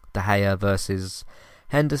testing De Gea versus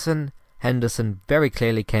Henderson. Henderson very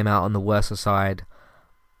clearly came out on the worse side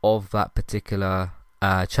of that particular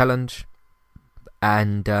challenge,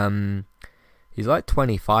 and he's like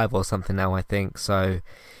 25 or something now, I think. So,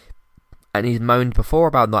 and he's moaned before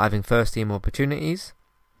about not having first team opportunities.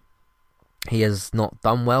 He has not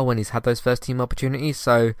done well when he's had those first team opportunities.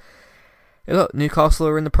 So, look, Newcastle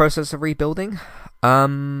are in the process of rebuilding.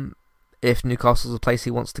 If Newcastle's a place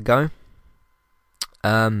he wants to go,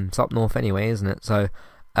 it's up north anyway, isn't it? So,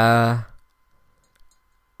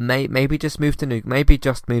 maybe just move to maybe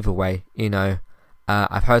just move away. You know,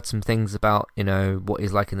 I've heard some things about what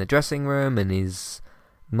he's like in the dressing room, and he's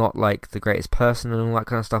not like the greatest person and all that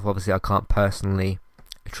kind of stuff. Obviously, I can't personally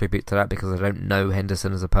attribute to that because I don't know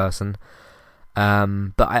Henderson as a person.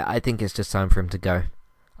 But I think it's just time for him to go.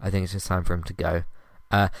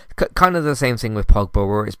 Kind of the same thing with Pogba,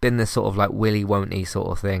 where it's been this sort of like willy won't he sort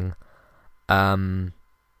of thing. Pogba's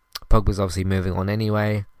obviously moving on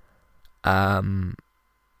anyway.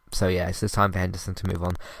 So yeah, it's just time for Henderson to move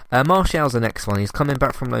on. Martial's the next one. He's coming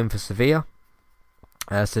back from loan for Sevilla.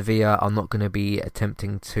 Sevilla are not going to be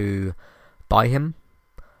attempting to buy him.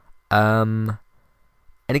 And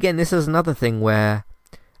again, this is another thing where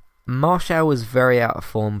Martial was very out of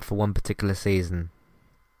form for one particular season.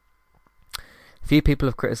 A few people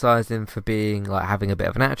have criticised him for being like having a bit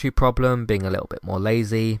of an attitude problem, being a little bit more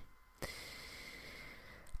lazy.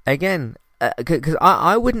 Again, because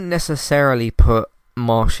I wouldn't necessarily put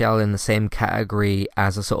Martial in the same category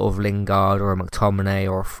as a sort of Lingard or a McTominay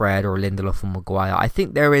or a Fred or a Lindelof or Maguire. I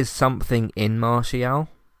think there is something in Martial.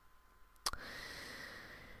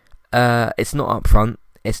 It's not up front.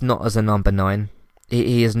 It's not as a number 9.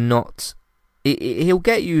 He is not. He'll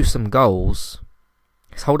get you some goals.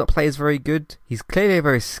 His hold-up play is very good. He's clearly a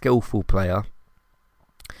very skillful player.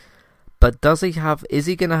 But is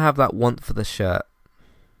he going to have that want for the shirt?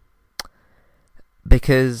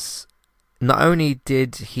 Because not only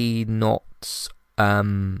did he fall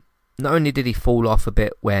off a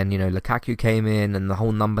bit when Lukaku came in and the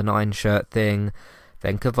whole number 9 shirt thing,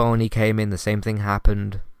 then Cavani came in, the same thing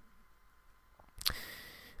happened.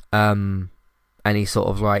 And he sort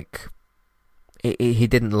of like he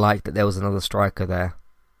didn't like that there was another striker there.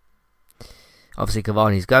 Obviously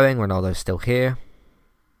Cavani's going, Ronaldo's still here.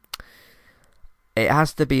 It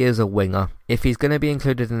has to be as a winger. If he's going to be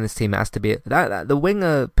included in this team, it has to be that the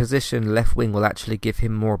winger position, left wing, will actually give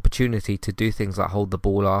him more opportunity to do things like hold the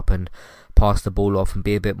ball up and pass the ball off and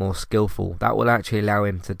be a bit more skillful. That will actually allow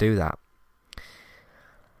him to do that.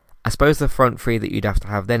 I suppose the front three that you'd have to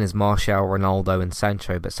have then is Martial, Ronaldo and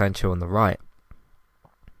Sancho, but Sancho on the right.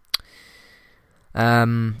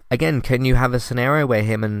 Again, can you have a scenario where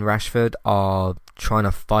him and Rashford are trying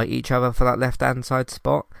to fight each other for that left-hand side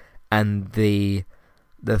spot, and the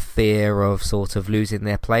fear of sort of losing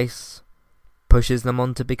their place pushes them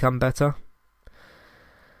on to become better?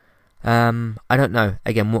 I don't know.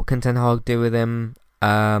 Again, what can Ten Hag do with him?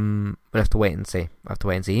 We'll have to wait and see.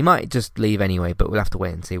 He might just leave anyway, but we'll have to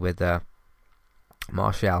wait and see with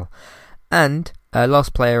Martial. And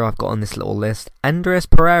last player I've got on this little list, Andreas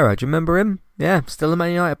Pereira. Do you remember him? Yeah, still a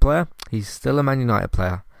Man United player. He's still a Man United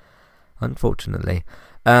player, unfortunately.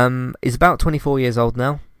 He's about 24 years old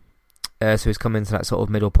now, so he's come into that sort of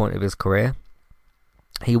middle point of his career.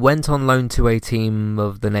 He went on loan to a team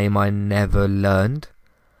of the name I never learned.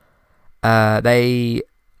 They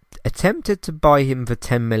attempted to buy him for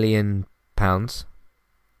 £10 million, and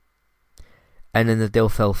then the deal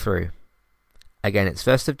fell through. Again, it's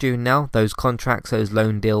 1st of June now. Those contracts, those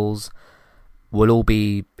loan deals, will all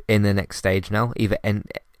be in the next stage now.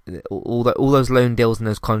 All those loan deals and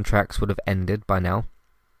those contracts would have ended by now.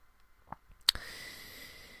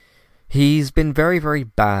 He's been very, very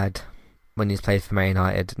bad when he's played for Man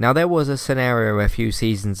United. Now, there was a scenario a few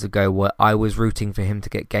seasons ago where I was rooting for him to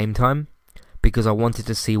get game time because I wanted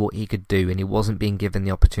to see what he could do, and he wasn't being given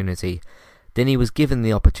the opportunity. Then he was given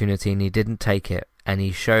the opportunity and he didn't take it, and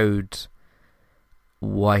he showed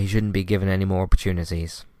why he shouldn't be given any more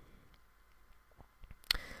opportunities.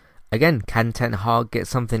 Again, can Ten Hag get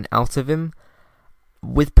something out of him?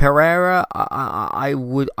 With Pereira, I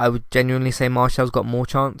would genuinely say Martial's got more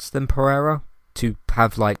chance than Pereira to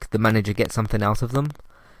have like the manager get something out of them.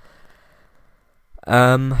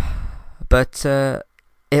 But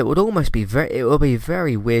it would almost be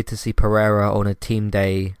very weird to see Pereira on a team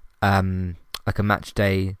day, like a match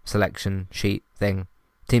day selection sheet thing,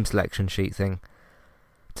 team selection sheet thing.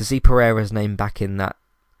 To see Pereira's name back in that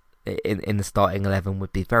in the starting 11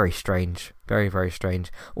 would be very strange, very, very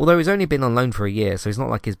strange. Although he's only been on loan for a year, so it's not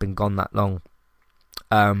like he's been gone that long.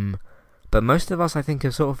 But most of us, I think,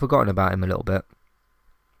 have sort of forgotten about him a little bit.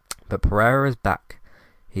 But Pereira is back.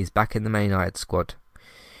 He's back in the Man United squad.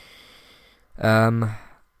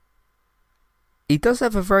 He does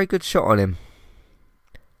have a very good shot on him,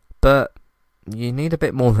 but you need a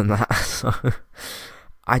bit more than that. So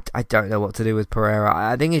I don't know what to do with Pereira.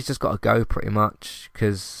 I think he's just got to go pretty much,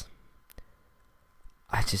 because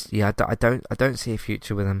I don't see a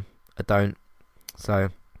future with him. I don't. So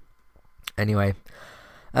anyway,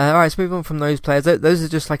 alright, let's move on from those players. Those are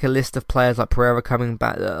just like a list of players like Pereira coming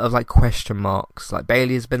back of like question marks. Like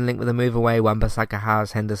Bailey has been linked with a move away, Wan-Bissaka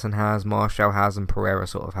has, Henderson has, Martial has, and Pereira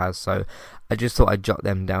sort of has. So I just thought I'd jot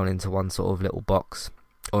them down into one sort of little box,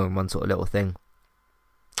 or in one sort of little thing.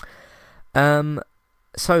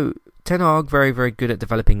 So Ten Hag, very, very good at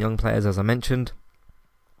developing young players, as I mentioned.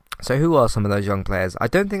 So who are some of those young players? I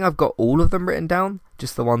don't think I've got all of them written down,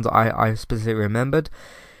 just the ones that I specifically remembered.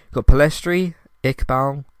 Got Pellistri,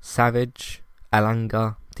 Iqbal, Savage,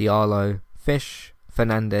 Alanga, Diallo, Fish,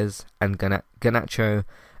 Fernandes, and Garnacho,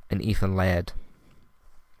 and Ethan Laird.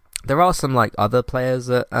 There are some like other players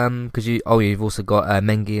that because you've also got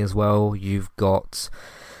Mengi as well. You've got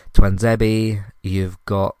Tuanzebe. You've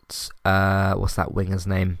got what's that winger's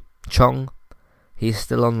name? Chong. He's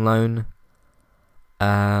still on loan.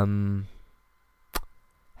 And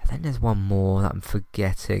then there's one more that I'm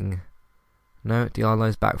forgetting. No,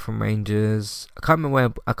 Diallo's back from Rangers. I can't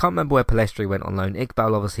remember where Pellistri went on loan.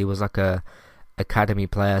 Iqbal obviously was like a academy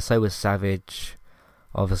player. So was Savage,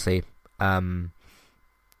 obviously. Oh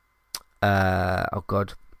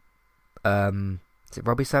God. Is it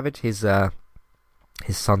Robbie Savage? His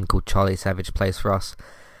son called Charlie Savage plays for us.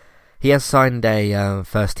 He has signed a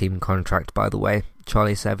first team contract, by the way.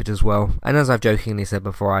 Charlie Savage as well. And as I've jokingly said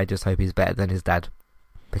before, I just hope he's better than his dad,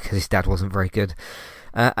 because his dad wasn't very good.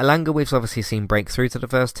 Alanga, we've obviously seen break through to the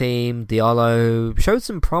first team. Diallo showed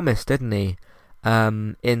some promise, didn't he?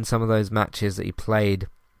 In some of those matches that he played.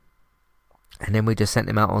 And then we just sent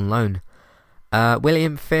him out on loan.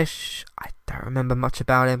 William Fish, I don't remember much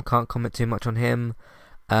about him. Can't comment too much on him.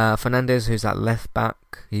 Fernandes, who's at left back.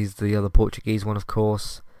 He's the other Portuguese one, of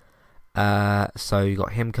course. So you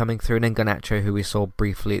got him coming through. And then Garnacho, who we saw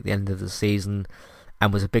briefly at the end of the season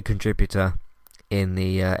and was a big contributor in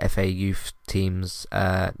the FA youth teams,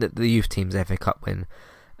 the youth team's FA Cup win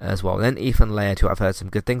as well. Then Ethan Laird, who I've heard some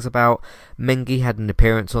good things about. Mengi had an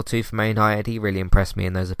appearance or two for Man United. He really impressed me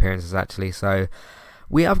in those appearances, actually. So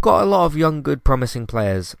I've got a lot of young, good, promising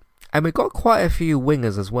players. And we've got quite a few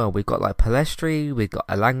wingers as well. We've got like Pellistri, we've got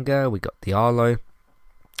Alanga, we've got Diallo.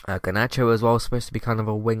 Garnacho as well, supposed to be kind of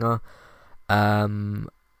a winger. I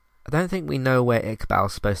don't think we know where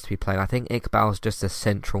Iqbal's supposed to be playing. I think Iqbal's just a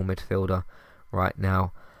central midfielder right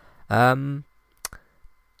now.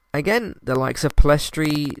 Again, the likes of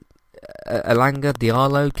Pellistri, Alanga,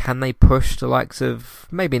 Diallo, can they push the likes of,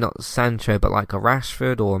 maybe not Sancho, but like a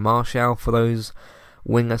Rashford or a Martial for those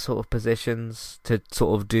winger sort of positions to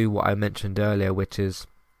sort of do what I mentioned earlier, which is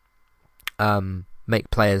make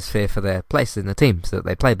players fear for their place in the team so that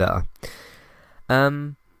they play better.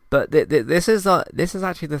 But this is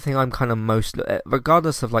actually the thing I'm kind of most,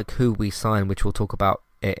 regardless of like who we sign, which we'll talk about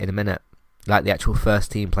in a minute, like the actual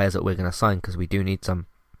first team players that we're going to sign, because we do need some.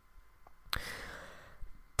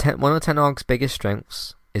 One of Ten Hag's biggest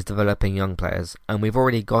strengths is developing young players, and we've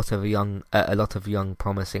already got a lot of young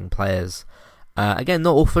promising players. Again,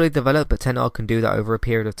 not all fully developed, but Ten Hag can do that over a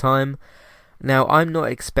period of time. Now, I'm not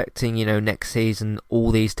expecting, next season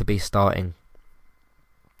all these to be starting.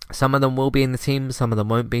 Some of them will be in the team, some of them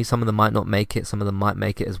won't be, some of them might not make it, some of them might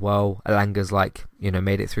make it as well. Alanga's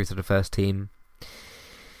made it through to the first team.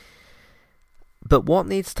 But what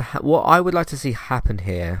needs to what I would like to see happen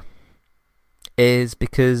here is,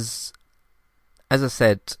 because, as I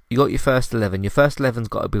said, you got your first 11. Your first 11's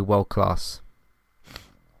got to be world class.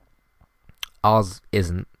 Ours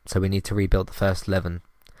isn't, so we need to rebuild the first 11.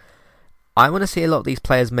 I want to see a lot of these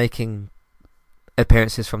players making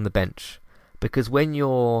appearances from the bench, because when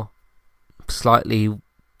you're slightly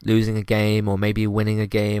losing a game, or maybe winning a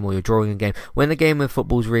game, or you're drawing a game, when a game of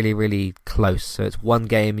football is really, really close, so it's one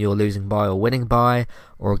game you're losing by or winning by,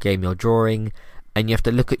 or a game you're drawing, and you have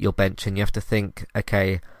to look at your bench and you have to think,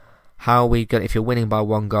 okay, how are we going? If you're winning by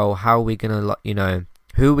one goal, how are we going to,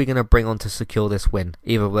 who are we going to bring on to secure this win?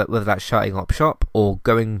 Either whether that's shutting up shop or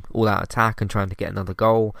going all out attack and trying to get another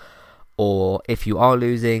goal, or if you are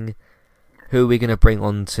losing, who are we going to bring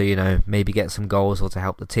on to, maybe get some goals or to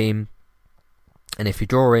help the team? And if you're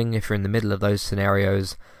drawing, if you're in the middle of those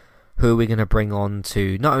scenarios, who are we going to bring on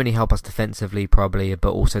to not only help us defensively probably,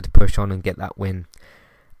 but also to push on and get that win?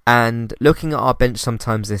 And looking at our bench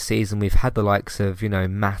sometimes this season, we've had the likes of,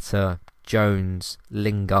 Mata, Jones,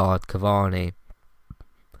 Lingard, Cavani.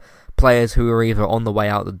 Players who are either on the way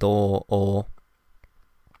out the door or,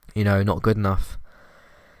 not good enough.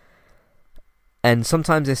 And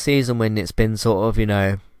sometimes this season, when it's been sort of,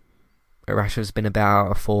 Rashford's been a bit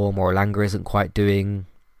out of form, or Elanga isn't quite doing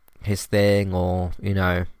his thing, or,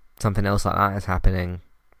 something else like that is happening.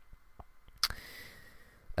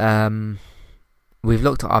 We've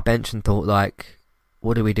looked at our bench and thought, like,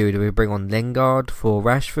 what do we do? Do we bring on Lingard for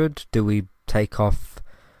Rashford? Do we take off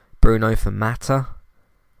Bruno for Mata?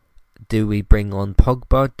 Do we bring on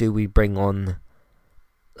Pogba? Do we bring on,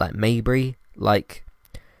 like, Mabry? Like,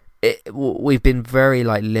 we've been very,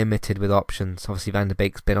 like, limited with options. Obviously, Van der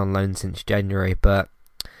Beek's been on loan since January, but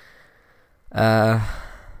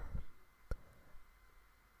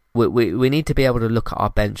we need to be able to look at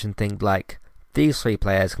our bench and think, like, these three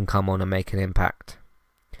players can come on and make an impact.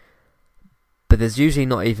 But there's usually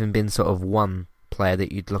not even been sort of one player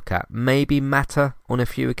that you'd look at. Maybe Mata on a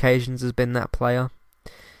few occasions has been that player.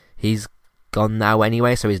 He's gone now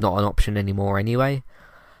anyway, so he's not an option anymore anyway.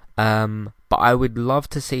 But I would love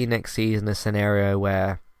to see next season a scenario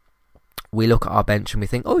where we look at our bench and we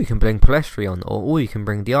think, oh, you can bring Pellistri on, or oh, you can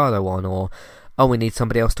bring Diallo on, or oh, we need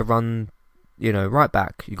somebody else to run, right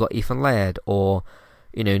back. You got Ethan Laird, or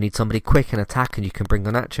you need somebody quick and attack, and you can bring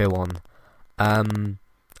Garnacho on,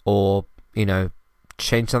 or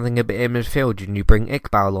change something a bit in midfield and you bring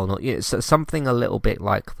Iqbal on, or something a little bit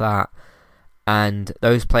like that. And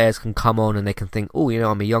those players can come on and they can think, oh,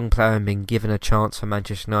 I'm a young player, I'm being given a chance for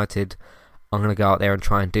Manchester United, I'm going to go out there and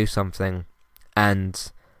try and do something.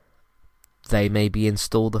 And they maybe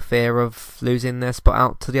install the fear of losing their spot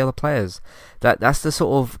out to the other players. That's the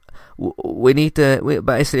sort of...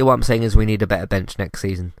 basically what I'm saying is we need a better bench next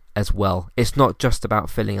season as well. It's not just about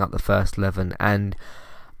filling out the first 11. And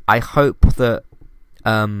I hope that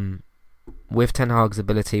with Ten Hag's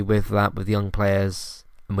ability, with young players,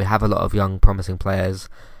 and we have a lot of young promising players,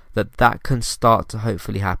 that can start to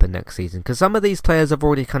hopefully happen next season. Because some of these players have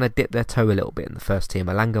already kind of dipped their toe a little bit in the first team.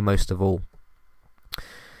 Elanga most of all.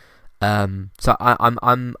 So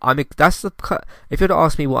I'm that's the, if you were to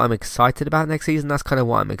ask me what I'm excited about next season, that's kind of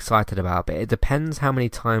what I'm excited about. But it depends how many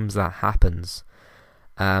times that happens.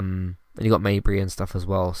 And you got Mabry and stuff as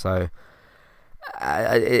well. So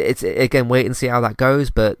it's again, wait and see how that goes.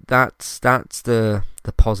 But that's the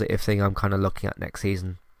positive thing I'm kind of looking at next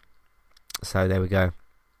season. So there we go.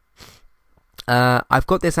 I've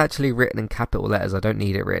got this actually written in capital letters. I don't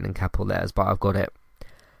need it written in capital letters, but I've got it.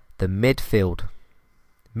 The midfield.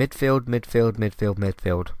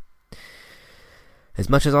 Midfield. As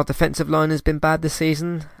much as our defensive line has been bad this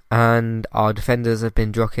season, and our defenders have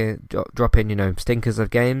been dropping, stinkers of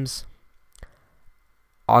games,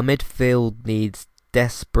 our midfield needs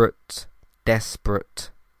desperate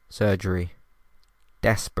surgery.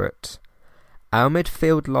 Desperate. Our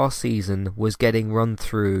midfield last season was getting run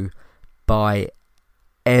through by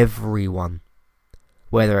everyone.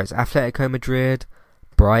 Whether it's Atletico Madrid,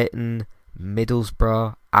 Brighton,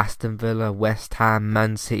 Middlesbrough, Aston Villa, West Ham,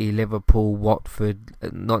 Man City, Liverpool, Watford,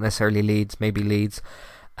 not necessarily Leeds, maybe Leeds,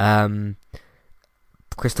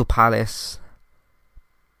 Crystal Palace.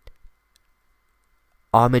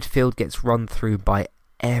 Our midfield gets run through by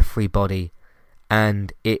everybody,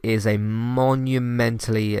 and it is a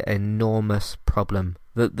monumentally enormous problem.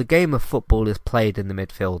 The game of football is played in the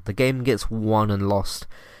midfield. The game gets won and lost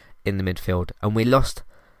in the midfield, and we lost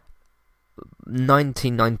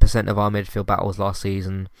 99% of our midfield battles last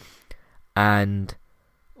season, and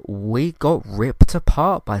we got ripped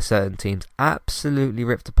apart by certain teams. Absolutely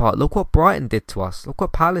ripped apart. Look what Brighton did to us. Look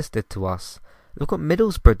what Palace did to us. Look what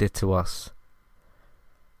Middlesbrough did to us.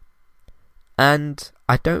 And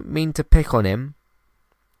I don't mean to pick on him,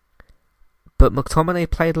 but McTominay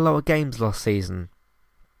played a lot of games last season.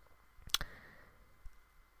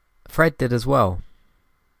 Fred did as well.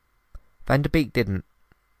 Van der Beek didn't,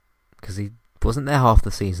 because he wasn't there half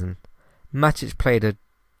the season. Matic played a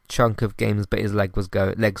chunk of games, but his legs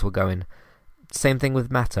were going. Same thing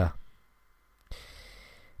with Mata.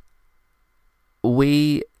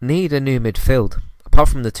 We need a new midfield. Apart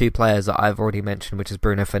from the two players that I've already mentioned, which is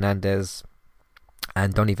Bruno Fernandes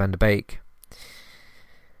and Donny van de Beek,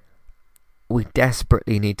 we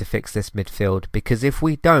desperately need to fix this midfield, because if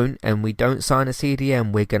we don't, and we don't sign a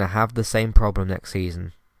CDM, we're going to have the same problem next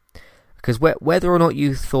season. Because whether or not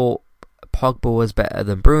you thought Pogba was better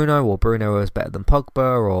than Bruno, or Bruno was better than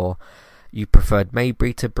Pogba, or you preferred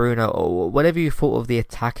Mabry to Bruno, or whatever you thought of the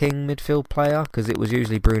attacking midfield player, because it was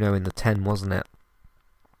usually Bruno in the 10, wasn't it?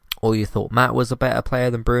 Or you thought Matt was a better player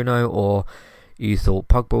than Bruno, or you thought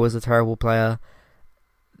Pogba was a terrible player.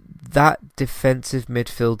 That defensive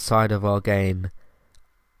midfield side of our game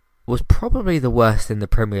was probably the worst in the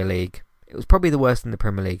Premier League. It was probably the worst in the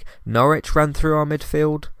Premier League. Norwich ran through our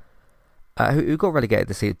midfield. Who got relegated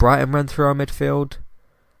this season? Brighton ran through our midfield.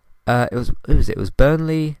 It was who was it? It was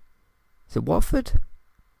Burnley. Is it Watford?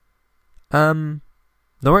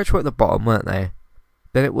 Norwich were at the bottom, weren't they?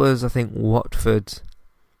 Then it was, I think, Watford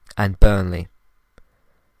and Burnley.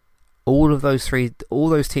 All those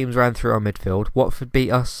teams ran through our midfield. Watford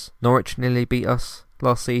beat us. Norwich nearly beat us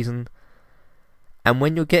last season. And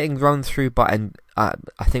when you're getting run through by, and I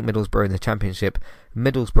think Middlesbrough in the Championship,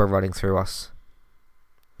 Middlesbrough running through us.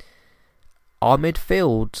 Our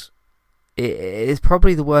midfield is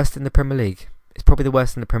probably the worst in the Premier League. It's probably the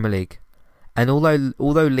worst in the Premier League. And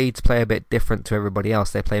although Leeds play a bit different to everybody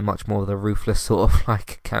else, they play much more of the ruthless sort of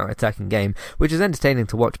like counter-attacking game, which is entertaining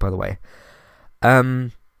to watch, by the way.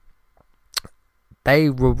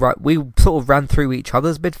 We sort of ran through each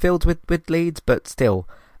other's midfields with Leeds, but still,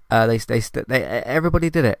 everybody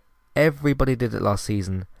did it. Everybody did it last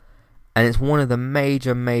season, and it's one of the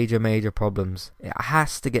major problems. It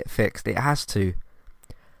has to get fixed. It has to.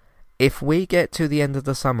 If we get to the end of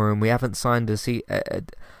the summer and we haven't signed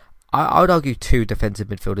I would argue 2 defensive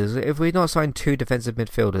midfielders. If we've not signed 2 defensive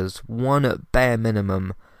midfielders, one at bare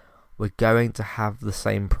minimum, we're going to have the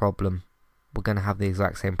same problem. We're going to have the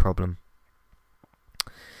exact same problem.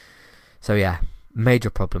 So yeah, major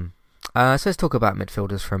problem. So let's talk about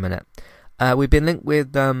midfielders for a minute. We've been linked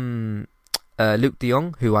with Luke de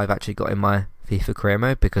Jong, who I've actually got in my FIFA career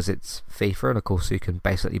mode because it's FIFA and of course you can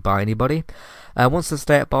basically buy anybody. Wants to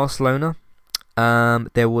stay at Barcelona.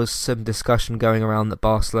 There was some discussion going around that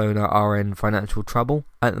Barcelona are in financial trouble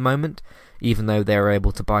at the moment, even though they were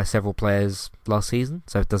able to buy several players last season,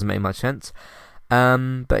 so it doesn't make much sense.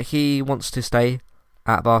 But he wants to stay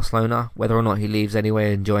at Barcelona. Whether or not he leaves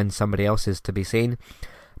anyway and joins somebody else is to be seen.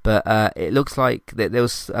 But it looks like that there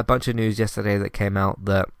was a bunch of news yesterday that came out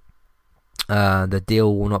that the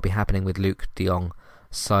deal will not be happening with Luke de Jong,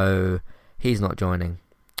 so he's not joining.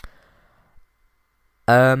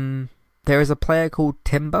 There is a player called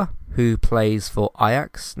Timber who plays for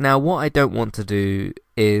Ajax. Now, what I don't want to do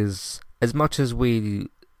is, as much as we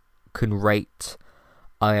can rate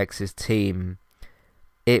Ajax's team,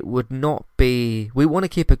 it would not be... We want to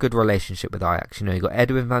keep a good relationship with Ajax. You know, you've got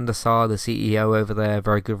Edwin van der Sar, the CEO over there,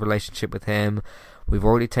 very good relationship with him. We've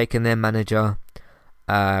already taken their manager.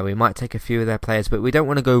 We might take a few of their players, but we don't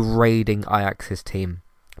want to go raiding Ajax's team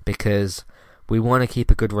because we want to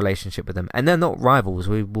keep a good relationship with them. And they're not rivals.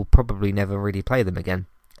 We will probably never really play them again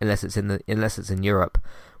unless it's in Europe,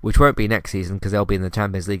 which won't be next season because they'll be in the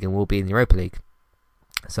Champions League and we'll be in the Europa League.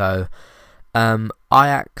 So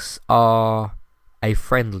Ajax are a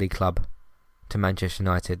friendly club to Manchester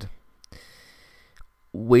United.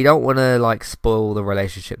 We don't want to spoil the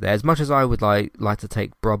relationship there. As much as I would like to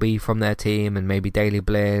take Brobby from their team and maybe Daley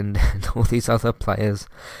Blind and all these other players,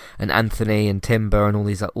 and Anthony and Timber and all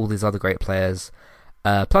these other great players.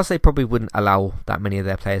 Plus, they probably wouldn't allow that many of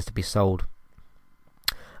their players to be sold.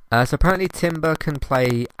 So apparently, Timber can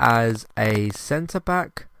play as a centre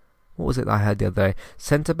back. What was it that I heard the other day?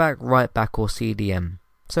 Centre back, right back, or CDM.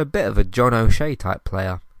 So a bit of a John O'Shea type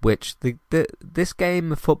player, which this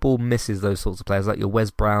game of football misses those sorts of players, like your Wes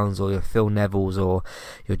Browns or your Phil Nevilles or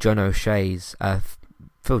your John O'Sheas.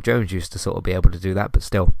 Phil Jones used to sort of be able to do that, but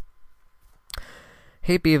still,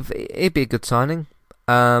 he'd be a good signing.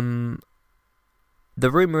 The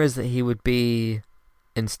rumour is that he would be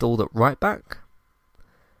installed at right back.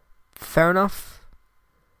 Fair enough.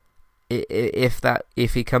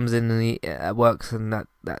 If he comes in and he works, and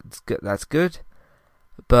that's good.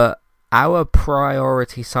 But our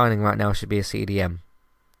priority signing right now should be a CDM.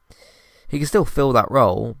 He can still fill that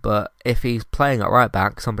role, but if he's playing at right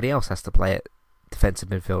back, somebody else has to play it defensive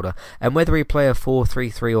midfielder. And whether he play a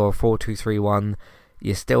 4-3-3 or a 4-2-3-1,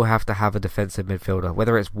 you still have to have a defensive midfielder,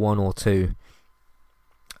 whether it's 1 or 2,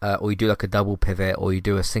 or you do like a double pivot, or you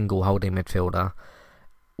do a single holding midfielder.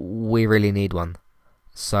 We really need one.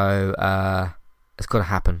 So it's got to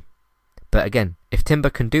happen. But again, if Timber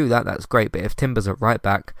can do that, that's great. But if Timber's at right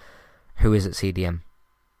back, who is at CDM?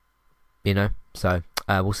 You know? So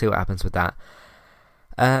we'll see what happens with that.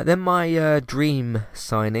 Then my dream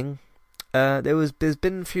signing. There's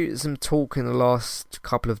been some talk in the last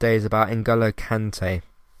couple of days about N'Golo Kante.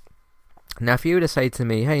 Now, if you were to say to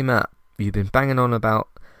me, hey Matt, you've been banging on about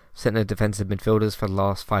centre defensive midfielders for the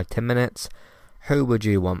last 5-10 minutes, who would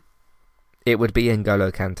you want? It would be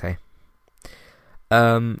N'Golo Kante.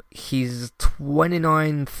 He's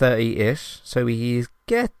 29, 30-ish, so he's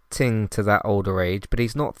getting to that older age, but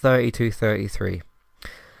he's not 32, 33.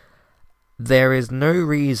 There is no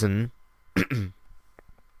reason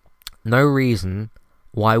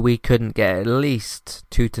why we couldn't get at least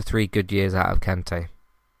 2 to 3 good years out of Kante.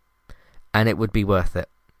 And it would be worth it.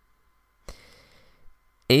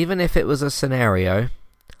 Even if it was a scenario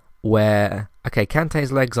where Okay,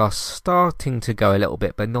 Kante's legs are starting to go a little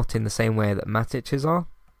bit, but not in the same way that Matic's are.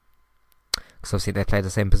 Because obviously they play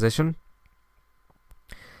the same position.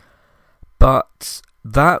 But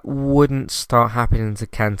that wouldn't start happening to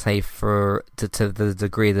Kante to the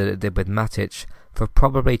degree that it did with Matic for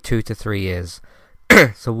probably 2 to 3 years.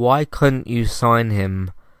 So why couldn't you sign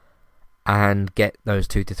him and get those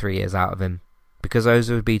 2 to 3 years out of him? Because those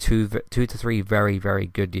would be 2 to 3 very, very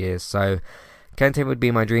good years. So Kante would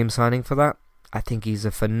be my dream signing for that. I think he's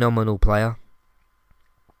a phenomenal player.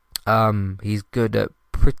 He's good at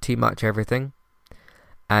pretty much everything.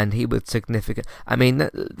 And he would significant. I mean,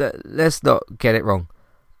 let's not get it wrong.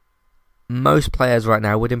 Most players right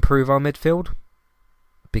now would improve our midfield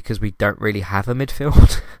because we don't really have a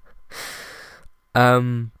midfield.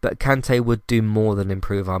 But Kante would do more than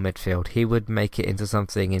improve our midfield. He would make it into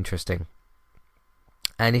something interesting.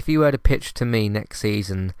 And if you were to pitch to me next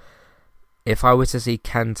season, if I was to see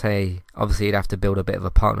Kante, obviously you'd have to build a bit of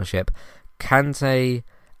a partnership. Kante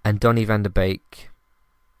and Donny van de Beek,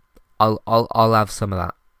 I'll have some of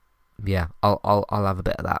that. Yeah, I'll have a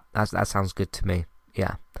bit of that. That sounds good to me.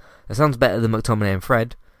 Yeah, that sounds better than McTominay and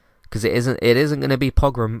Fred, because it isn't going to be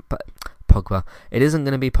Pogba. It isn't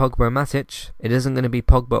going to be Pogba and Matic. It isn't going to be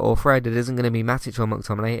Pogba or Fred. It isn't going to be Matic or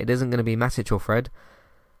McTominay. It isn't going to be Matic or Fred,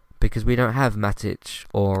 because we don't have Matic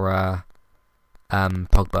or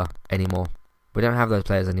Pogba anymore. We don't have those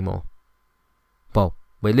players anymore. Well,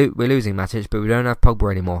 we're losing Matic, but we don't have Pogba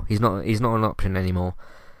anymore. He's not an option anymore.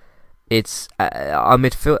 It's our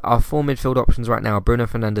four midfield options right now are Bruno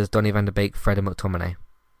Fernandes, Donny van de Beek, Fred and McTominay.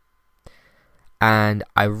 And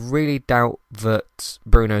I really doubt that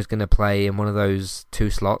Bruno's going to play in one of those 2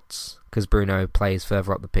 slots, because Bruno plays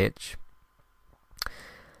further up the pitch.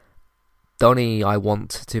 Donny I want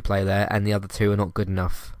to play there, and the other 2 are not good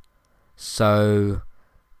enough. So,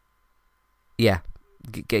 yeah,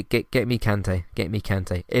 get me Kante. Get me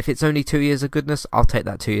Kante. If it's only 2 years of goodness, I'll take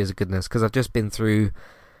that 2 years of goodness, because I've just been through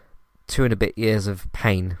 2 and a bit years of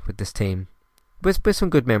pain with this team, with some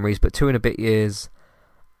good memories, but 2 and a bit years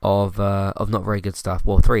of not very good stuff.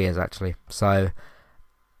 Well, 3 years actually. So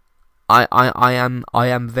I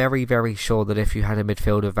am very, very sure that if you had a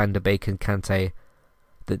midfield of Van der Beek and Kante,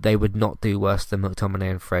 that they would not do worse than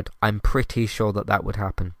McTominay and Fred. I'm pretty sure that would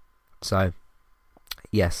happen. So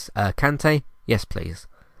yes, Kante, yes please.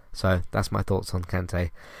 So that's my thoughts on Kante.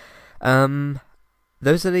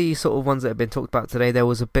 Those are the sort of ones that have been talked about today. There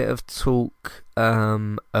was a bit of talk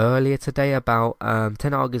earlier today about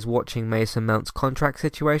Ten Hag is watching Mason Mount's contract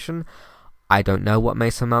situation. I don't know what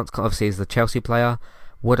Mason Mount obviously is the Chelsea player.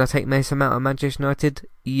 Would I take Mason Mount at Manchester United?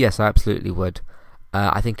 Yes, I absolutely would.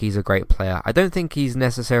 I think he's a great player. I don't think he's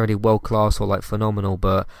necessarily world class or like phenomenal,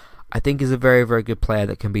 but I think he's a very, very good player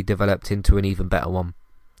that can be developed into an even better one.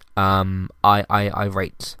 I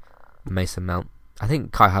rate Mason Mount. I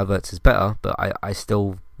think Kai Havertz is better, but I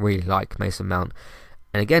still really like Mason Mount.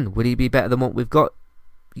 And again, would he be better than what we've got?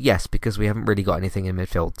 Yes, because we haven't really got anything in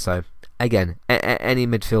midfield. So again, any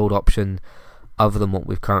midfield option other than what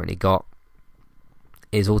we've currently got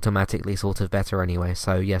is automatically sort of better anyway.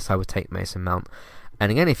 So yes, I would take Mason Mount.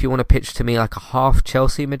 And again, if you want to pitch to me like a half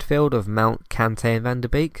Chelsea midfield of Mount, Kante and Van der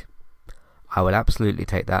Beek, I would absolutely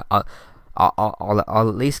take that. I'll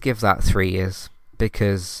at least give that 3 years,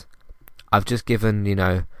 because I've just given,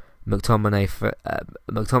 McTominay,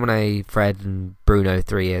 Fred and Bruno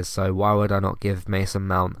 3 years, so why would I not give Mason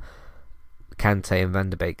Mount, Kante and Van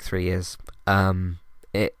der Beek 3 years?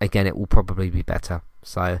 It will probably be better.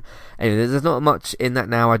 So anyway, there's not much in that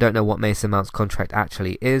now. I don't know what Mason Mount's contract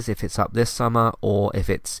actually is, if it's up this summer or if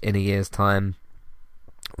it's in a year's time.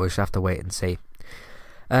 We'll just have to wait and see.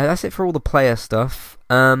 That's it for all the player stuff.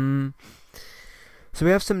 So we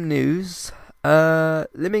have some news. Let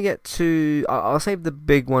me get to... I'll save the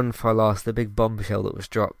big one for last, the big bombshell that was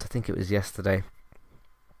dropped. I think it was yesterday.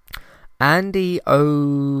 Andy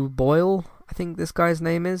O'Boyle, I think this guy's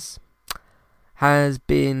name is, has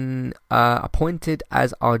been appointed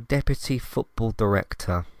as our deputy football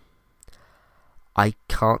director. I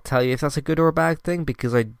can't tell you if that's a good or a bad thing,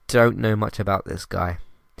 because I don't know much about this guy.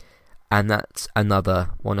 And that's another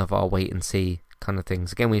one of our wait and see kind of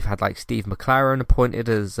things. Again, we've had like Steve McLaren appointed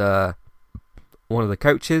as one of the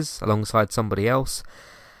coaches alongside somebody else.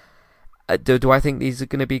 Do I think these are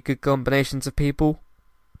going to be good combinations of people?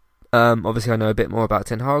 Obviously I know a bit more about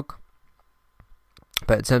Ten Hag,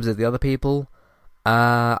 but in terms of the other people,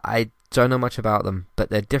 I don't know much about them, but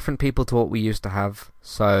they're different people to what we used to have.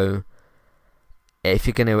 So if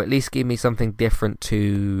you're going to at least give me something different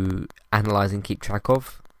to analyse and keep track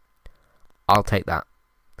of, I'll take that.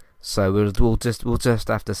 So we'll just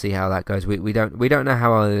have to see how that goes. We don't know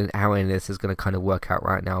how any of this is going to kind of work out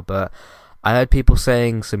right now, but I heard people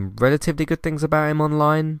saying some relatively good things about him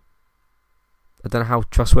online. I don't know how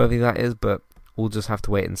trustworthy that is, but we'll just have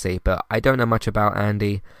to wait and see. But I don't know much about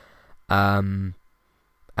Andy.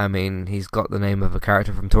 I mean, he's got the name of a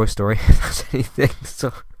character from Toy Story, if that's anything.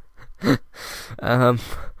 So,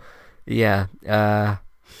 yeah.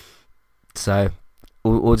 So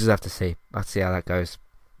we'll just have to see. Let's see how that goes.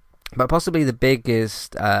 But possibly the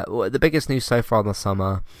biggest news so far in the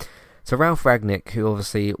summer. So Ralf Rangnick, who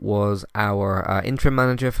obviously was our interim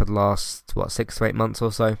manager for the last 6 to 8 months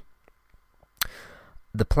or so.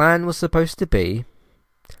 The plan was supposed to be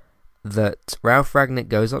that Ralf Rangnick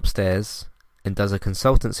goes upstairs and does a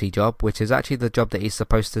consultancy job, which is actually the job that he's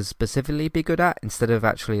supposed to specifically be good at, instead of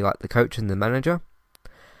actually like the coach and the manager.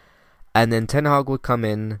 And then Ten Hag would come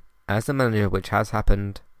in as the manager, which has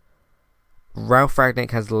happened. Ralf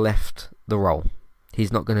Rangnick has left the role.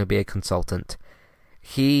 He's not going to be a consultant.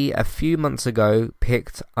 He, a few months ago,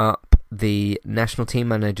 picked up the national team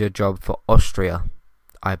manager job for Austria.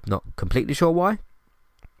 I'm not completely sure why.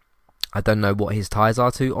 I don't know what his ties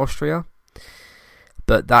are to Austria.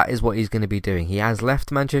 But that is what he's going to be doing. He has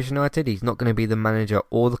left Manchester United. He's not going to be the manager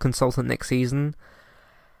or the consultant next season.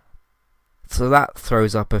 So that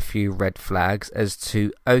throws up a few red flags as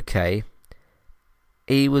to, okay,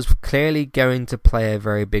 he was clearly going to play a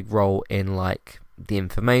very big role in like the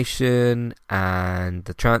information and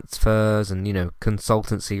the transfers and,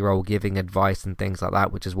 consultancy role, giving advice and things like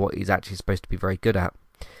that, which is what he's actually supposed to be very good at.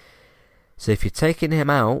 So if you're taking him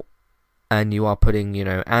out and you are putting,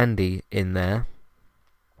 Andy in there,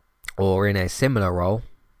 or in a similar role,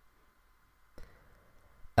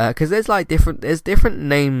 because there's different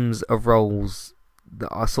names of roles that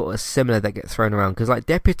are sort of similar that get thrown around. Because like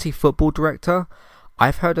deputy football director,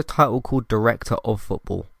 I've heard a title called director of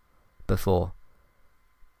football before.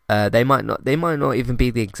 They might not even be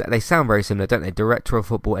the exact. They sound very similar, don't they? Director of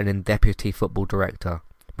football and then deputy football director.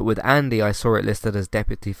 But with Andy, I saw it listed as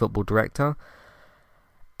deputy football director.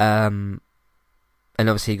 And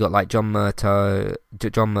obviously you got like John Murtough,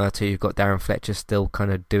 you've got Darren Fletcher still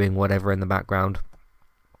kind of doing whatever in the background.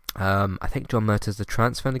 I think John Murtough's the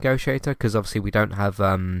transfer negotiator, because obviously we don't have...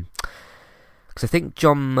 Because I think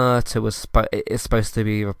John Murtough is supposed to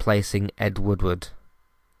be replacing Ed Woodward.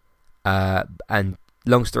 And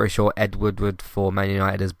long story short, Ed Woodward for Man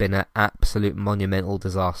United has been an absolute monumental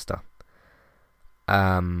disaster.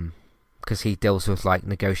 Because he deals with like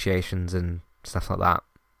negotiations and stuff like that.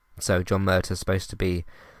 So John Murtough is supposed to be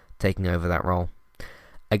taking over that role.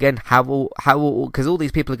 Again, because all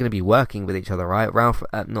these people are going to be working with each other, right? Not Ralf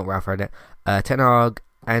Rangnick, Ten Hag,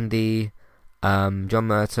 Andy, John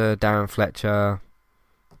Murtough, Darren Fletcher.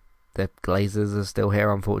 The Glazers are still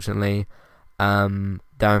here, unfortunately. Darren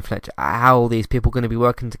Fletcher. How are these people going to be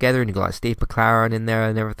working together? And you've got like Steve McLaren in there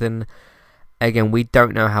and everything. Again, we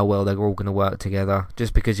don't know how well they're all going to work together.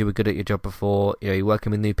 Just because you were good at your job before, you're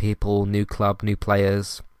working with new people, new club, new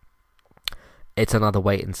players. It's another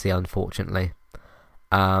wait and see, unfortunately.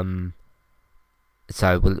 So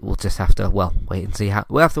we'll just have to wait and see how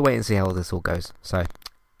all this all goes. So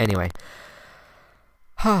anyway,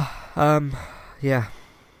 yeah,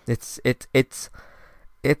 it's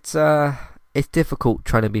difficult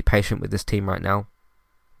trying to be patient with this team right now,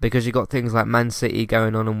 because you got things like Man City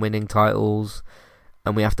going on and winning titles,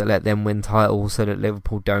 and we have to let them win titles so that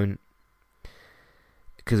Liverpool don't,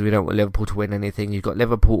 because we don't want Liverpool to win anything. You've got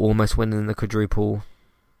Liverpool almost winning the quadruple.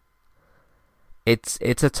 It's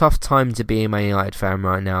a tough time to be a Man United fan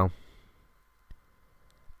right now.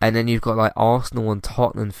 And then you've got like Arsenal and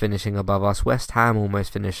Tottenham finishing above us, West Ham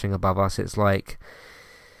almost finishing above us. It's like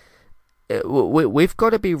we've got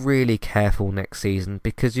to be really careful next season,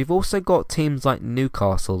 because you've also got teams like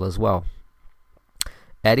Newcastle as well.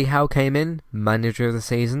 Eddie Howe came in, manager of the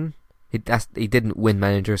season. He didn't win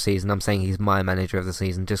manager of the season. I'm saying he's my manager of the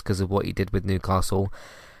season just because of what he did with Newcastle.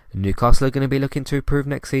 Newcastle are going to be looking to improve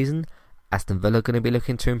next season. Aston Villa are going to be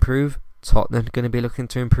looking to improve. Tottenham are going to be looking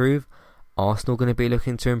to improve. Arsenal are going to be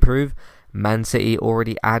looking to improve. Man City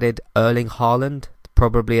already added Erling Haaland,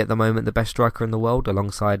 probably at the moment the best striker in the world,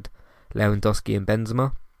 alongside Lewandowski and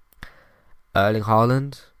Benzema. Erling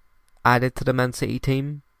Haaland added to the Man City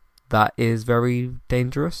team. That is very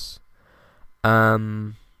dangerous.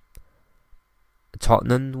 Tottenham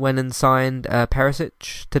went and signed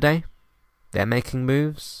Perisic today. They're making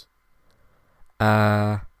moves.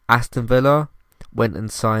 Aston Villa went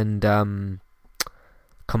and signed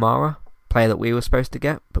Kamara, player that we were supposed to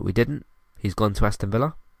get, but we didn't. He's gone to Aston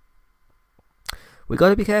Villa. We got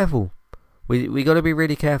to be careful. We got to be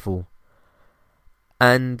really careful.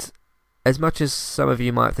 And as much as some of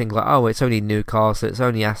you might think like, oh, it's only Newcastle, it's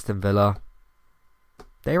only Aston Villa,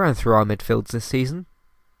 they ran through our midfields this season.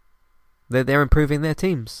 They're improving their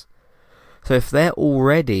teams. So if they're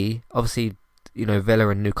already, obviously, Villa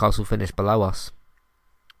and Newcastle finished below us.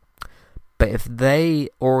 But if they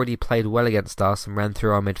already played well against us and ran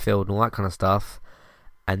through our midfield and all that kind of stuff,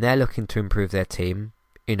 and they're looking to improve their team,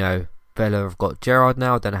 Villa have got Gerrard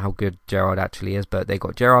now. I don't know how good Gerrard actually is, but they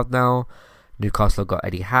got Gerrard now. Newcastle have got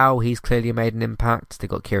Eddie Howe. He's clearly made an impact. They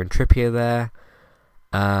got Kieran Trippier there.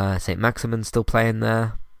 St. Maximin's still playing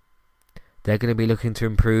there. They're going to be looking to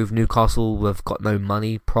improve. Newcastle have got no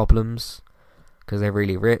money problems because they're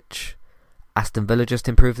really rich. Aston Villa just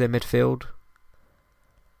improved their midfield.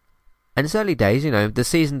 And it's early days, the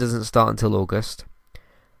season doesn't start until August.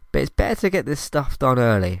 But it's better to get this stuff done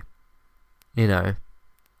early.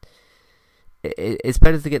 It's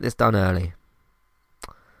better to get this done early.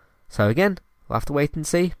 So again, we'll have to wait and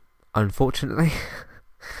see, unfortunately.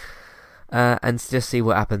 And just see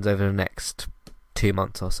what happens over the next 2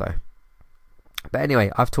 months or so. But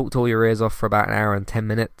anyway, I've talked all your ears off for about an hour and 10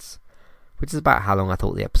 minutes, which is about how long I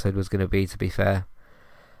thought the episode was going to be fair.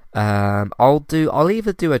 I'll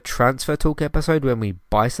either do a transfer talk episode when we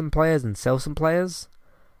buy some players and sell some players,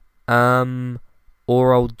 or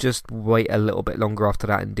I'll just wait a little bit longer after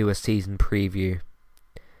that and do a season preview.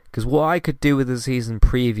 Because what I could do with a season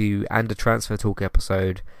preview and a transfer talk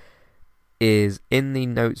episode is, in the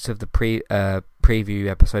notes of the preview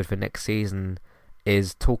episode for next season,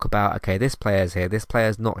 is talk about, okay, this player's here, this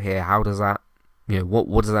player's not here, how does that,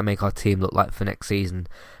 what does that make our team look like for next season,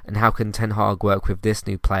 and how can Ten Hag work with this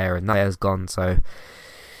new player, and that player's gone, so,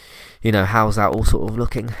 how's that all sort of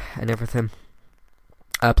looking, and everything.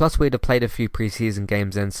 Plus we'd have played a few pre-season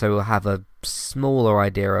games then, so we'll have a smaller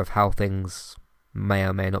idea of how things may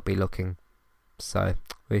or may not be looking, so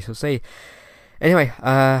we shall see. Anyway,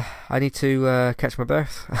 I need to catch my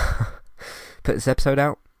breath, put this episode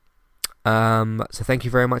out. So thank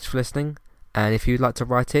you very much for listening, and if you'd like to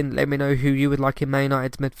write in, let me know who you would like in Man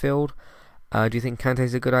United's midfield. Do you think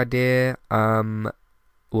Kante's a good idea?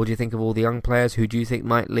 What do you think of all the young players? Who do you think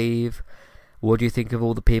might leave? What do you think of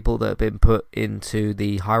all the people that have been put into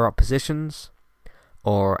the higher up positions?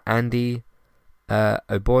 Or Andy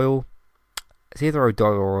O'Boyle? It's either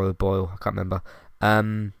O'Doyle or O'Boyle, I can't remember.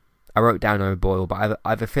 I wrote down O'Boyle, but I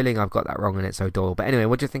have a feeling I've got that wrong and it's O'Doyle. But anyway,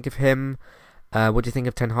 what do you think of him? What do you think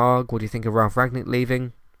of Ten Hag? What do you think of Ralph Rangnick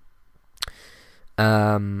leaving?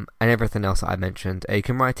 And everything else that I mentioned. You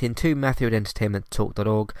can write in to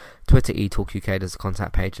matthew@entertainmenttalk.org. Twitter eTalkUK, there's a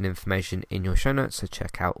contact page and information in your show notes, so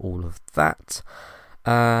check out all of that.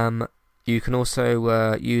 You can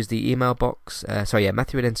also use the email box.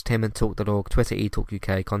 Matthew@entertainmenttalk.org. Twitter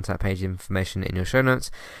eTalkUK, contact page information in your show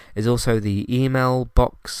notes. Is also the email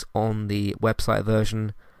box on the website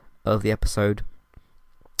version of the episode,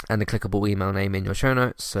 and a clickable email name in your show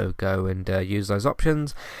notes, so go and use those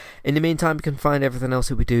options. In the meantime, you can find everything else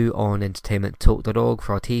that we do on entertainmenttalk.org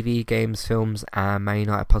for our TV, games, films, and Man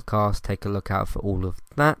United podcast. Take a look out for all of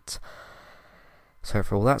that. So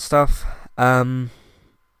for all that stuff, you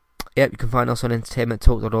can find us on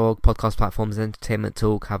entertainmenttalk.org, podcast platforms, Entertainment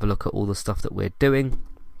Talk. Have a look at all the stuff that we're doing,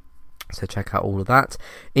 so check out all of that.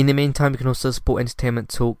 In the meantime, you can also support Entertainment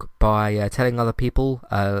Talk by telling other people,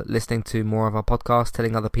 listening to more of our podcast,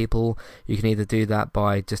 telling other people. You can either do that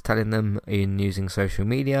by just telling them in using social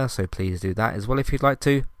media, so please do that as well if you'd like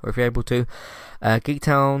to, or if you're able to.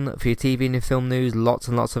 Geektown for your TV and your film news, lots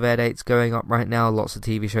and lots of air dates going up right now. Lots of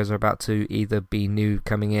TV shows are about to either be new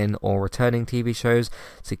coming in or returning TV shows,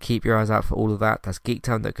 so keep your eyes out for all of that. That's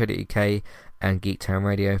geektown.co.uk and Geektown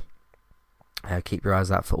Radio. Keep your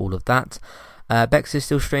eyes out for all of that. Bex is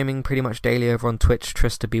still streaming pretty much daily over on Twitch,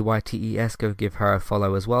 Trista BYTES. Go give her a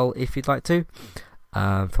follow as well if you'd like to.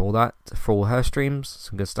 For all her streams,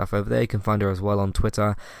 some good stuff over there. You can find her as well on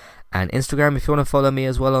Twitter and Instagram. If you want to follow me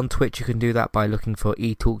as well on Twitch, you can do that by looking for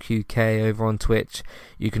eTalkUK over on Twitch.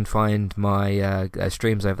 You can find my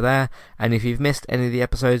streams over there. And if you've missed any of the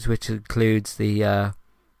episodes, which includes the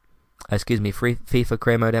free FIFA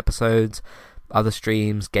career mode episodes, other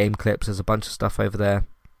streams, game clips, there's a bunch of stuff over there.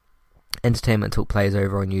 Entertainment Talk plays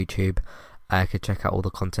over on YouTube. You could check out all the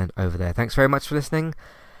content over there. Thanks very much for listening,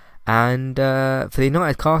 and for the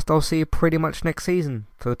United cast, I'll see you pretty much next season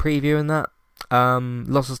for the preview and that.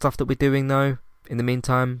 Lots of stuff that we're doing though. In the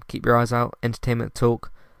meantime, keep your eyes out. Entertainment Talk.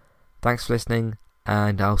 Thanks for listening,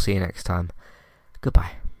 and I'll see you next time.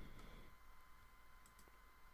 Goodbye.